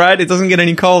year round, right? It doesn't get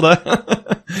any colder.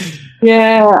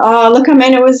 Yeah. Oh, look, I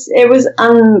mean, it was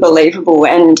unbelievable,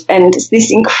 and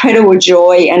this incredible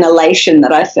joy and elation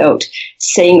that I felt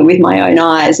seeing it with my own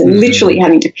eyes, and literally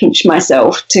having to pinch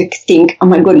myself to think, oh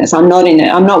my goodness, I'm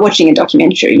not watching a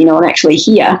documentary, I'm actually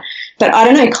here. But I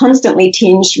don't know, constantly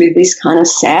tinged with this kind of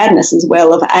sadness as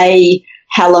well of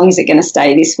how long is it going to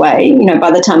stay this way?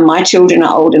 By the time my children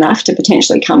are old enough to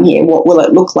potentially come here, what will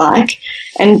it look like?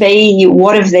 And B,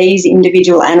 what have these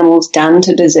individual animals done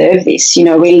to deserve this? We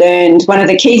learned one of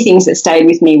the key things that stayed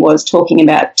with me was talking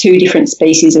about 2 different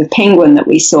species of penguin that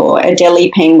we saw,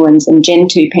 Adelie penguins and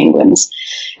Gentoo penguins.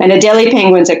 And Adelie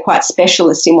penguins are quite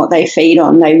specialist in what they feed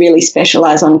on. They really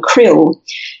specialise on krill.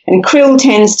 And krill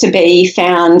tends to be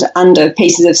found under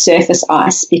pieces of surface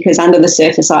ice, because under the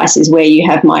surface ice is where you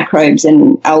have microbes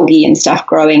and algae and stuff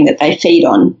growing that they feed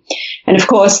on. And, of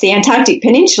course, the Antarctic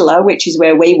Peninsula, which is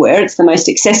where we were, it's the most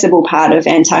accessible part of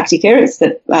Antarctica. It's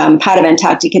the part of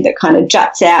Antarctica that kind of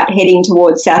juts out heading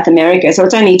towards South America. So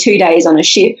it's only 2 days on a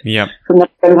ship from the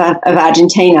of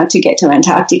Argentina to get to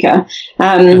Antarctica.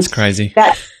 That's crazy.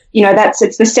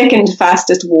 It's the second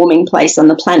fastest warming place on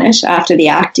the planet after the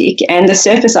Arctic, and the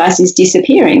surface ice is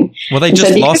disappearing. Well, they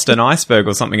just lost an iceberg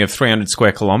or something of 300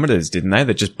 square kilometres, didn't they?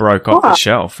 That just broke off the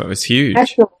shelf. It was huge.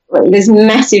 Absolutely. There's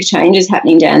massive changes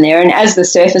happening down there, and as the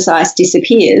surface ice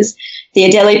disappears, the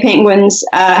Adelie penguins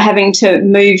are having to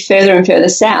move further and further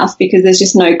south because there's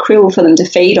just no krill for them to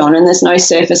feed on, and there's no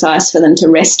surface ice for them to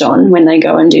rest on when they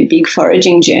go and do big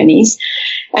foraging journeys.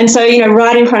 And so,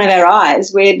 right in front of our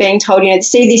eyes, we're being told,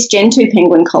 see this Gentoo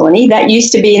penguin colony, that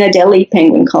used to be an Adelie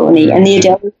penguin colony, and the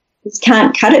Adelie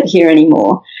can't cut it here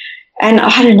anymore. And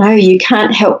I don't know, you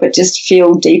can't help but just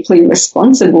feel deeply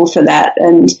responsible for that.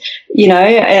 And,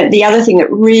 the other thing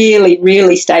that really,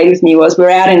 really stayed with me was we're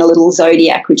out in a little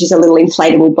Zodiac, which is a little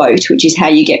inflatable boat, which is how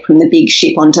you get from the big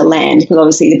ship onto land, because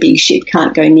obviously the big ship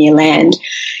can't go near land.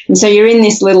 And so you're in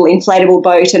this little inflatable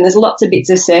boat, and there's lots of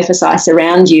bits of surface ice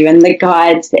around you. And the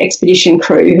guides, the expedition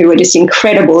crew, who were just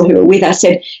incredible, who were with us,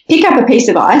 said, pick up a piece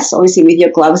of ice, obviously with your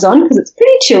gloves on, because it's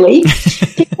pretty chilly.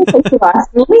 Pick up a piece of ice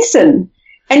and listen.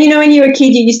 And, when you were a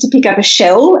kid, you used to pick up a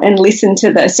shell and listen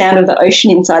to the sound of the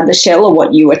ocean inside the shell, or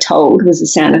what you were told was the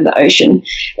sound of the ocean.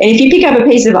 And if you pick up a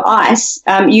piece of ice,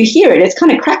 you hear it. It's kind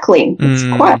of crackling. It's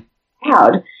quite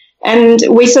loud. And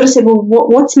we sort of said, well,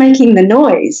 what's making the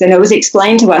noise? And it was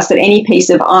explained to us that any piece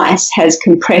of ice has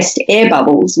compressed air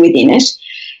bubbles within it.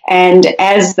 And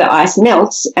as the ice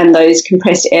melts and those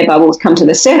compressed air bubbles come to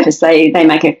the surface, they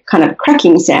make a kind of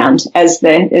cracking sound as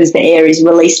the air is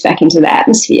released back into the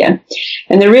atmosphere.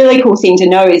 And the really cool thing to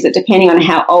know is that depending on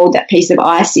how old that piece of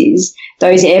ice is,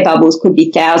 those air bubbles could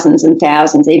be thousands and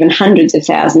thousands, even hundreds of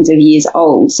thousands of years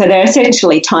old. So they're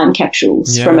essentially time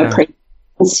capsules from a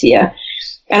pre-atmosphere.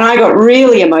 And I got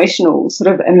really emotional,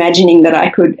 sort of imagining that I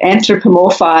could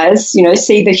anthropomorphize,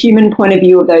 see the human point of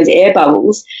view of those air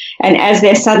bubbles. And as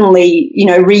they're suddenly,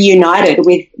 reunited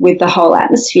with the whole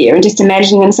atmosphere, and just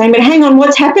imagining them saying, but hang on,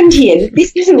 what's happened here?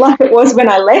 This isn't like it was when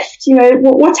I left.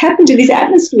 What's happened to this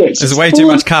atmosphere? There's way too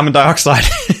much carbon dioxide.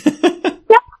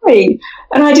 Exactly.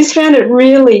 And I just found it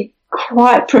really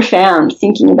quite profound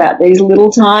thinking about these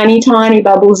little tiny, tiny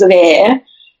bubbles of air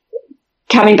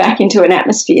coming back into an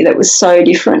atmosphere that was so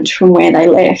different from where they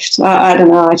left. I don't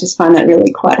know. I just find that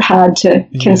really quite hard to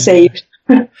conceive.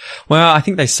 Well, I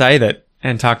think they say that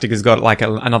Antarctica's got like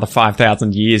another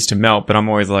 5,000 years to melt, but I'm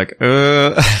always like,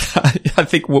 I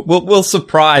think we'll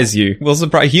surprise you.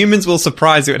 Humans will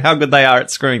surprise you at how good they are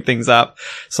at screwing things up.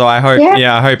 So I hope,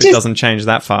 I hope it doesn't change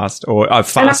that fast or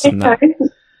faster than that.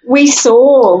 we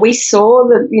saw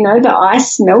the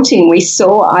ice melting. We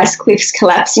saw ice cliffs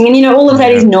collapsing, and all of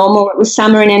that is normal. It was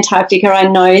summer in Antarctica. I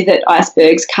know that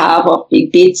icebergs carve off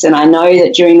big bits, and I know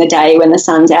that during the day when the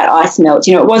sun's out, ice melts.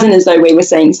 It wasn't as though we were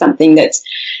seeing something that's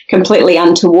completely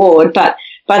untoward. But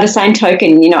by the same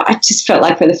token, I just felt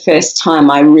like for the first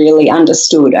time I really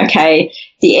understood. Okay,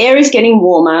 the air is getting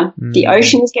warmer, the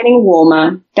ocean is getting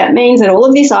warmer. That means that all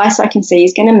of this ice I can see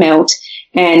is going to melt.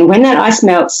 And when that ice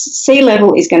melts, sea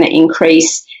level is going to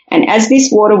increase. And as this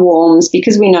water warms,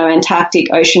 because we know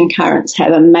Antarctic ocean currents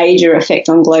have a major effect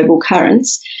on global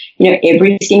currents,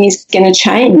 everything is going to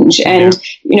change. And,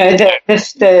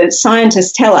 the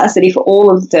scientists tell us that if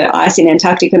all of the ice in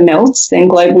Antarctica melts, then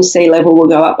global sea level will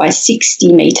go up by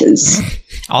 60 metres.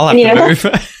 I'll have to move.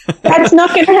 That's not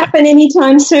going to happen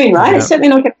anytime soon, right? Yeah. It's certainly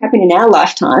not going to happen in our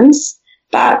lifetimes.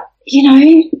 But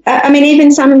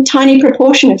even some tiny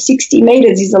proportion of 60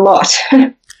 metres is a lot.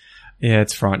 Yeah,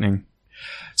 it's frightening.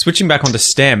 Switching back onto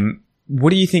STEM, what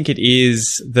do you think it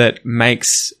is that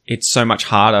makes it so much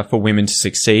harder for women to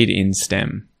succeed in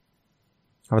STEM?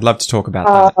 I would love to talk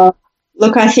about that.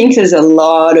 Look, I think there's a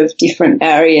lot of different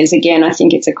barriers. Again, I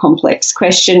think it's a complex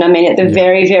question. At the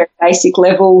very, very basic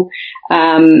level,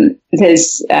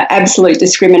 there's absolute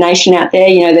discrimination out there.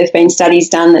 There have been studies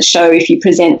done that show if you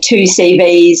present two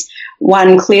CVs,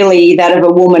 one clearly that of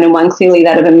a woman and one clearly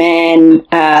that of a man,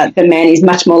 the man is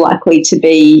much more likely to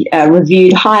be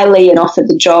reviewed highly and offered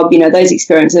the job. Those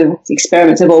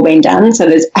experiments have all been done. So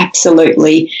there's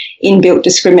absolutely inbuilt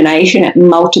discrimination at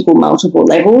multiple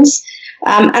levels.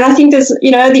 And I think there's,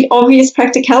 the obvious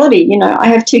practicality. I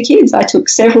have 2 kids. I took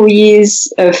several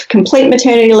years of complete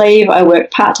maternity leave. I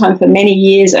worked part-time for many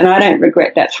years, and I don't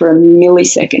regret that for a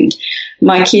millisecond.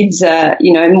 My kids are,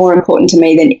 more important to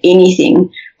me than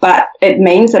anything. But it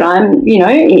means that I'm,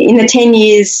 in the 10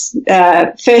 years,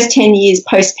 first 10 years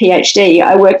post-PhD,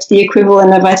 I worked the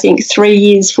equivalent of, I think, 3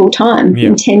 years full-time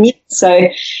in 10 years. So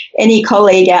any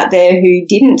colleague out there who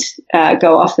didn't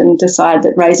go off and decide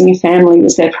that raising a family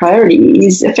was their priority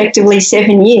is effectively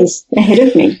 7 years ahead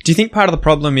of me. Do you think part of the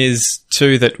problem is,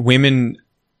 too, that women,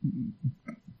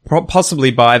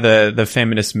 possibly by the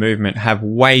feminist movement, have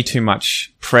way too much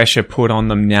pressure put on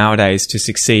them nowadays to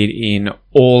succeed in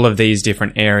all of these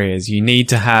different areas? You need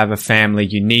to have a family,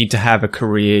 you need to have a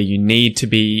career, you need to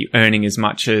be earning as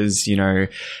much as,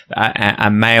 a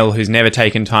male who's never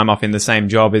taken time off in the same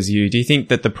job as you. Do you think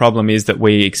that the problem is that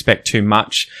we expect too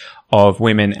much of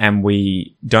women and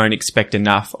we don't expect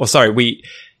enough? We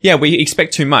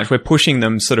expect too much. We're pushing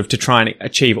them sort of to try and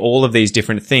achieve all of these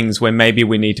different things, where maybe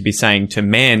we need to be saying to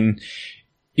men,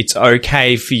 it's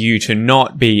okay for you to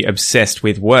not be obsessed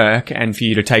with work and for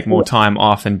you to take more time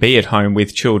off and be at home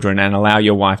with children and allow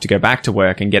your wife to go back to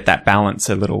work and get that balance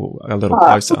a little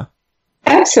closer.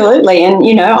 Absolutely. And,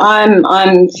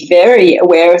 I'm very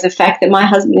aware of the fact that my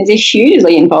husband is a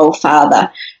hugely involved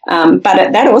father. But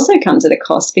that also comes at a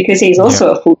cost, because he's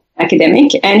also a full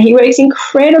academic and he works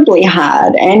incredibly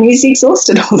hard and he's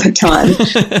exhausted all the time.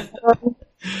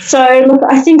 So, look,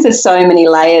 I think there's so many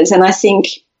layers, and I think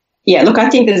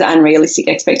there's unrealistic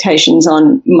expectations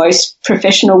on most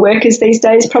professional workers these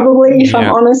days, probably, if I'm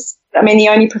honest. The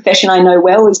only profession I know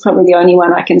well is probably the only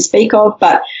one I can speak of,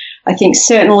 but I think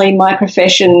certainly my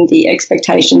profession, the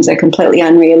expectations are completely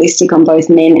unrealistic on both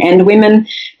men and women.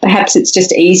 Perhaps it's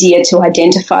just easier to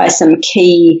identify some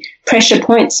key pressure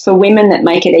points for women that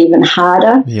make it even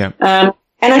harder. Yeah.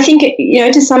 And I think,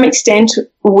 to some extent,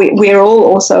 we're all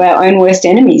also our own worst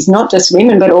enemies, not just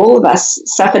women, but all of us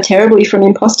suffer terribly from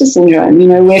imposter syndrome.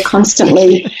 We're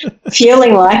constantly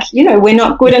feeling like, we're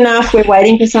not good enough. We're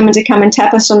waiting for someone to come and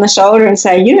tap us on the shoulder and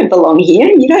say, you don't belong here.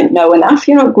 You don't know enough.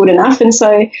 You're not good enough. And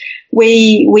so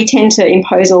we tend to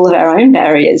impose all of our own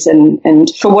barriers. And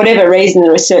for whatever reason,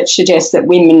 the research suggests that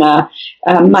women are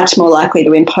much more likely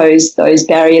to impose those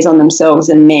barriers on themselves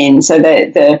than men. So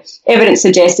the evidence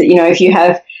suggests that, if you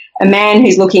have a man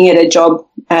who's looking at a job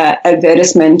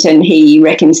advertisement and he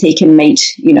reckons he can meet,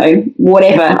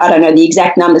 whatever, I don't know the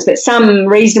exact numbers, but some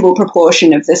reasonable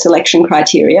proportion of the selection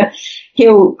criteria,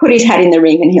 he'll put his hat in the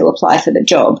ring and he'll apply for the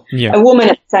job. Yeah. A woman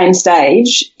at the same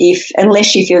stage, unless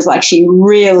she feels like she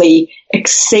really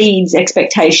exceeds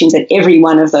expectations at every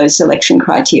one of those selection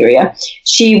criteria,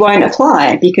 she won't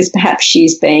apply, because perhaps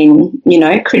she's been,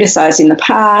 criticised in the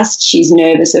past. She's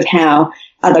nervous of how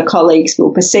other colleagues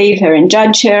will perceive her and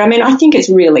judge her. I think it's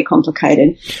really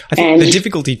complicated. I think the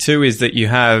difficulty too is that you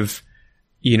have,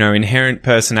 inherent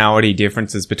personality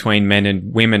differences between men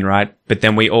and women, right? But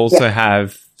then we also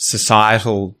have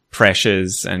societal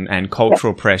pressures and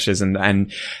cultural pressures.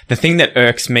 And the thing that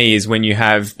irks me is when you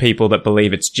have people that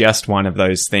believe it's just one of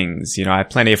those things. You know, I have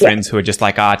plenty of friends who are just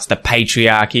like, it's the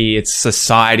patriarchy, it's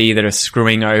society that are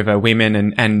screwing over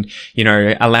women and, you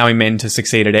know, allowing men to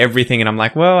succeed at everything. And I'm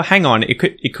like, well, hang on.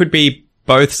 It could be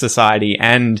both society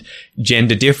and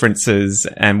gender differences.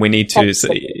 And we need to,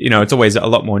 you know, it's always a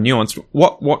lot more nuanced.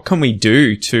 What can we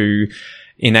do to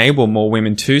enable more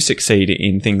women to succeed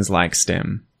in things like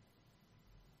STEM?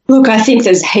 Look, I think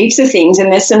there's heaps of things,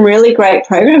 and there's some really great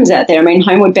programs out there. I mean,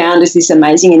 Homeward Bound is this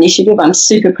amazing initiative I'm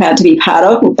super proud to be part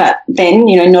of, but then,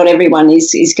 you know, not everyone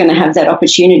is going to have that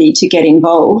opportunity to get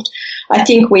involved. I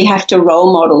think we have to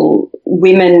role model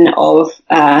women of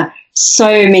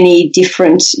so many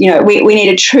different, you know, we need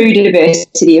a true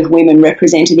diversity of women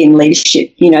represented in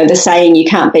leadership. You know, the saying, you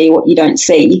can't be what you don't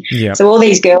see. Yeah. So all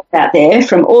these girls out there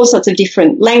from all sorts of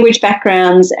different language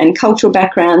backgrounds and cultural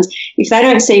backgrounds, if they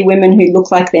don't see women who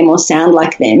look like them or sound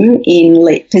like them in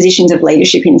positions of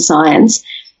leadership in science,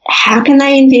 how can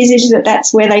they envisage that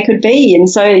that's where they could be? And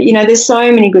so, you know, there's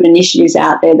so many good initiatives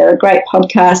out there. There are great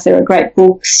podcasts, there are great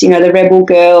books, you know, the Rebel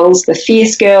Girls, the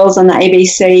Fierce Girls on the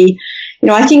ABC. You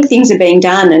know, I think things are being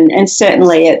done, and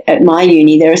certainly at my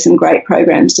uni there are some great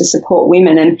programs to support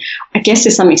women, and I guess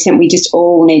to some extent we just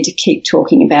all need to keep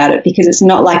talking about it, because it's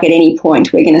not like at any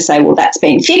point we're going to say, well, that's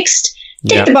been fixed,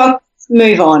 tick the box,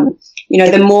 move on. You know,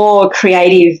 the more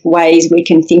creative ways we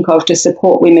can think of to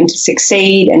support women to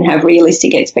succeed and have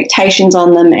realistic expectations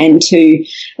on them, and to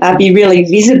be really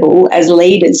visible as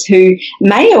leaders who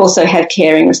may also have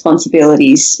caring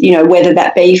responsibilities, you know, whether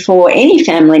that be for any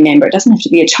family member. It doesn't have to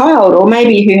be a child, or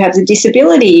maybe who has a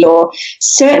disability, or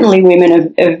certainly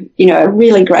women of you know, a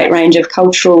really great range of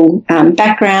cultural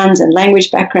backgrounds and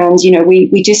language backgrounds. You know,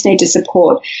 we just need to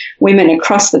support women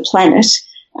across the planet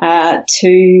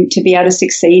to be able to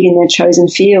succeed in their chosen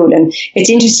field. And it's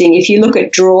interesting, if you look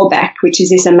at Drawback, which is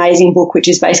this amazing book which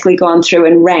has basically gone through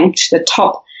and ranked the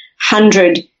top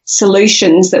 100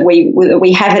 solutions that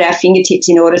we have at our fingertips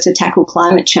in order to tackle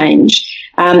climate change.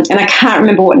 And I can't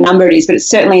remember what number it is, but it's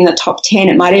certainly in the top 10.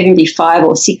 It might even be 5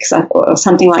 or 6 or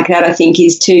something like that, I think,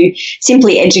 is to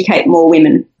simply educate more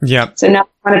women. Yeah. So now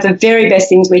one of the very best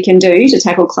things we can do to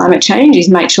tackle climate change is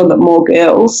make sure that more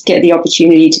girls get the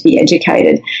opportunity to be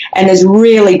educated. And there's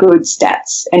really good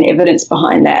stats and evidence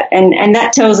behind that. And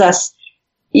that tells us,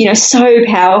 you know, so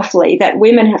powerfully that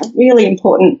women have a really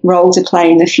important role to play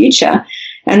in the future.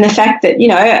 And the fact that, you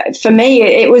know, for me,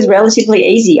 it was relatively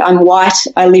easy. I'm white.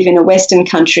 I live in a Western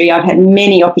country. I've had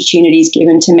many opportunities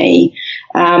given to me.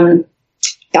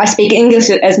 I speak English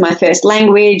as my first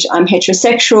language. I'm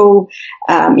heterosexual.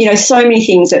 You know, so many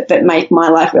things that make my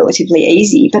life relatively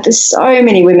easy. But there's so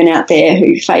many women out there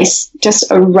who face just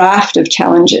a raft of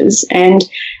challenges. And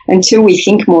until we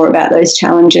think more about those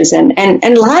challenges and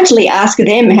largely ask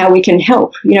them how we can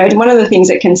help, you know, one of the things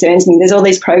that concerns me, there's all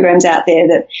these programs out there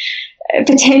that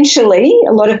potentially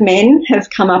a lot of men have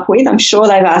come up with. I'm sure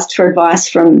they've asked for advice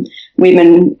from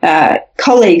women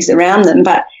colleagues around them,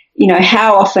 but you know,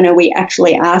 how often are we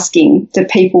actually asking the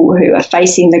people who are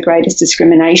facing the greatest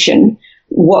discrimination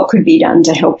what could be done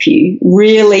to help you?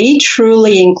 Really,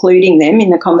 truly including them in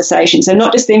the conversation. So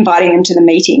not just inviting them to the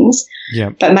meetings,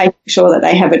 but making sure that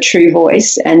they have a true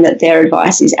voice and that their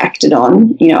advice is acted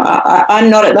on. You know, I'm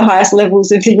not at the highest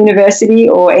levels of the university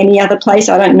or any other place.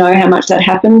 I don't know how much that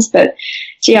happens, but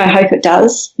gee, I hope it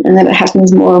does and that it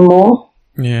happens more and more.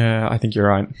 Yeah, I think you're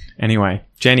right. Anyway,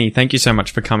 Jenny, thank you so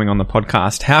much for coming on the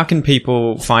podcast. How can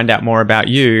people find out more about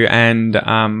you and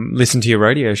listen to your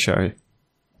radio show?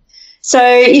 So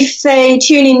if they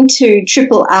tune into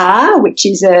Triple R, which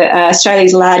is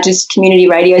Australia's largest community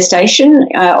radio station,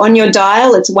 on your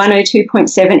dial it's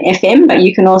 102.7 FM, but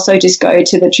you can also just go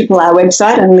to the Triple R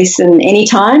website and listen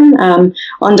anytime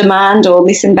on demand or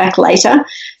listen back later.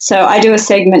 So I do a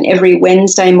segment every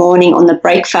Wednesday morning on the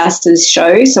Breakfasters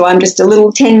show. So I'm just a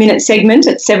little 10-minute segment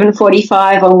at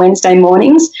 7:45 on Wednesday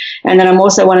mornings. And then I'm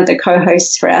also one of the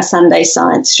co-hosts for our Sunday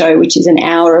Science show, which is an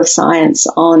hour of science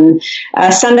on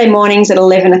Sunday mornings at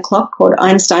 11 o'clock called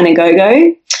Einstein A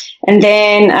Go-Go. And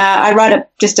then I write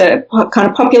just a kind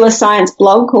of popular science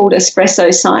blog called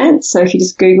Espresso Science. So if you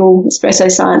just Google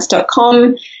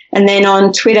espressoscience.com. And then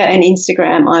on Twitter and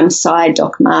Instagram, I'm Sci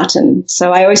Doc Martin.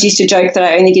 So I always used to joke that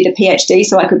I only did a PhD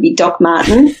so I could be Doc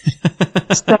Martin.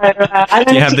 So I don't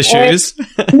Do you have the shoes?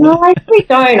 No, I actually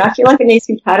don't. I feel like it needs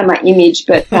to be part of my image,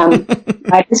 but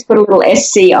I just put a little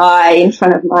SCI in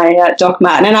front of my Doc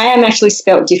Martin. And I am actually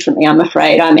spelt differently, I'm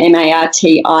afraid. I'm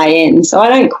Martin, so I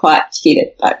don't quite fit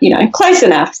it, but, you know, close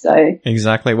enough. So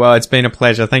Exactly. Well, it's been a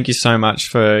pleasure. Thank you so much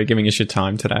for giving us your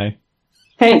time today.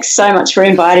 Thanks so much for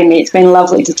inviting me. It's been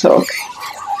lovely to talk.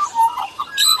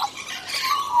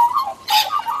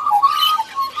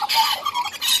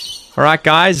 All right,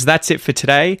 guys, that's it for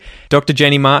today. Dr.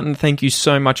 Jenny Martin, thank you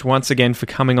so much once again for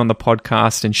coming on the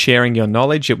podcast and sharing your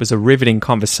knowledge. It was a riveting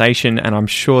conversation, and I'm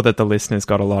sure that the listeners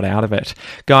got a lot out of it.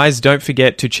 Guys, don't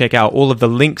forget to check out all of the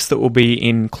links that will be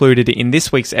included in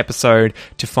this week's episode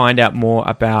to find out more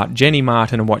about Jenny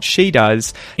Martin and what she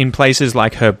does in places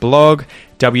like her blog,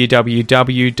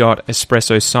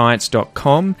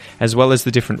 www.espressoscience.com, as well as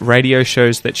the different radio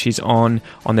shows that she's on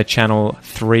the channel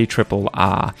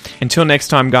 3RRR. Until next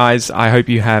time, guys, I hope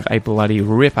you have a bloody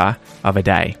ripper of a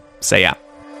day. See ya.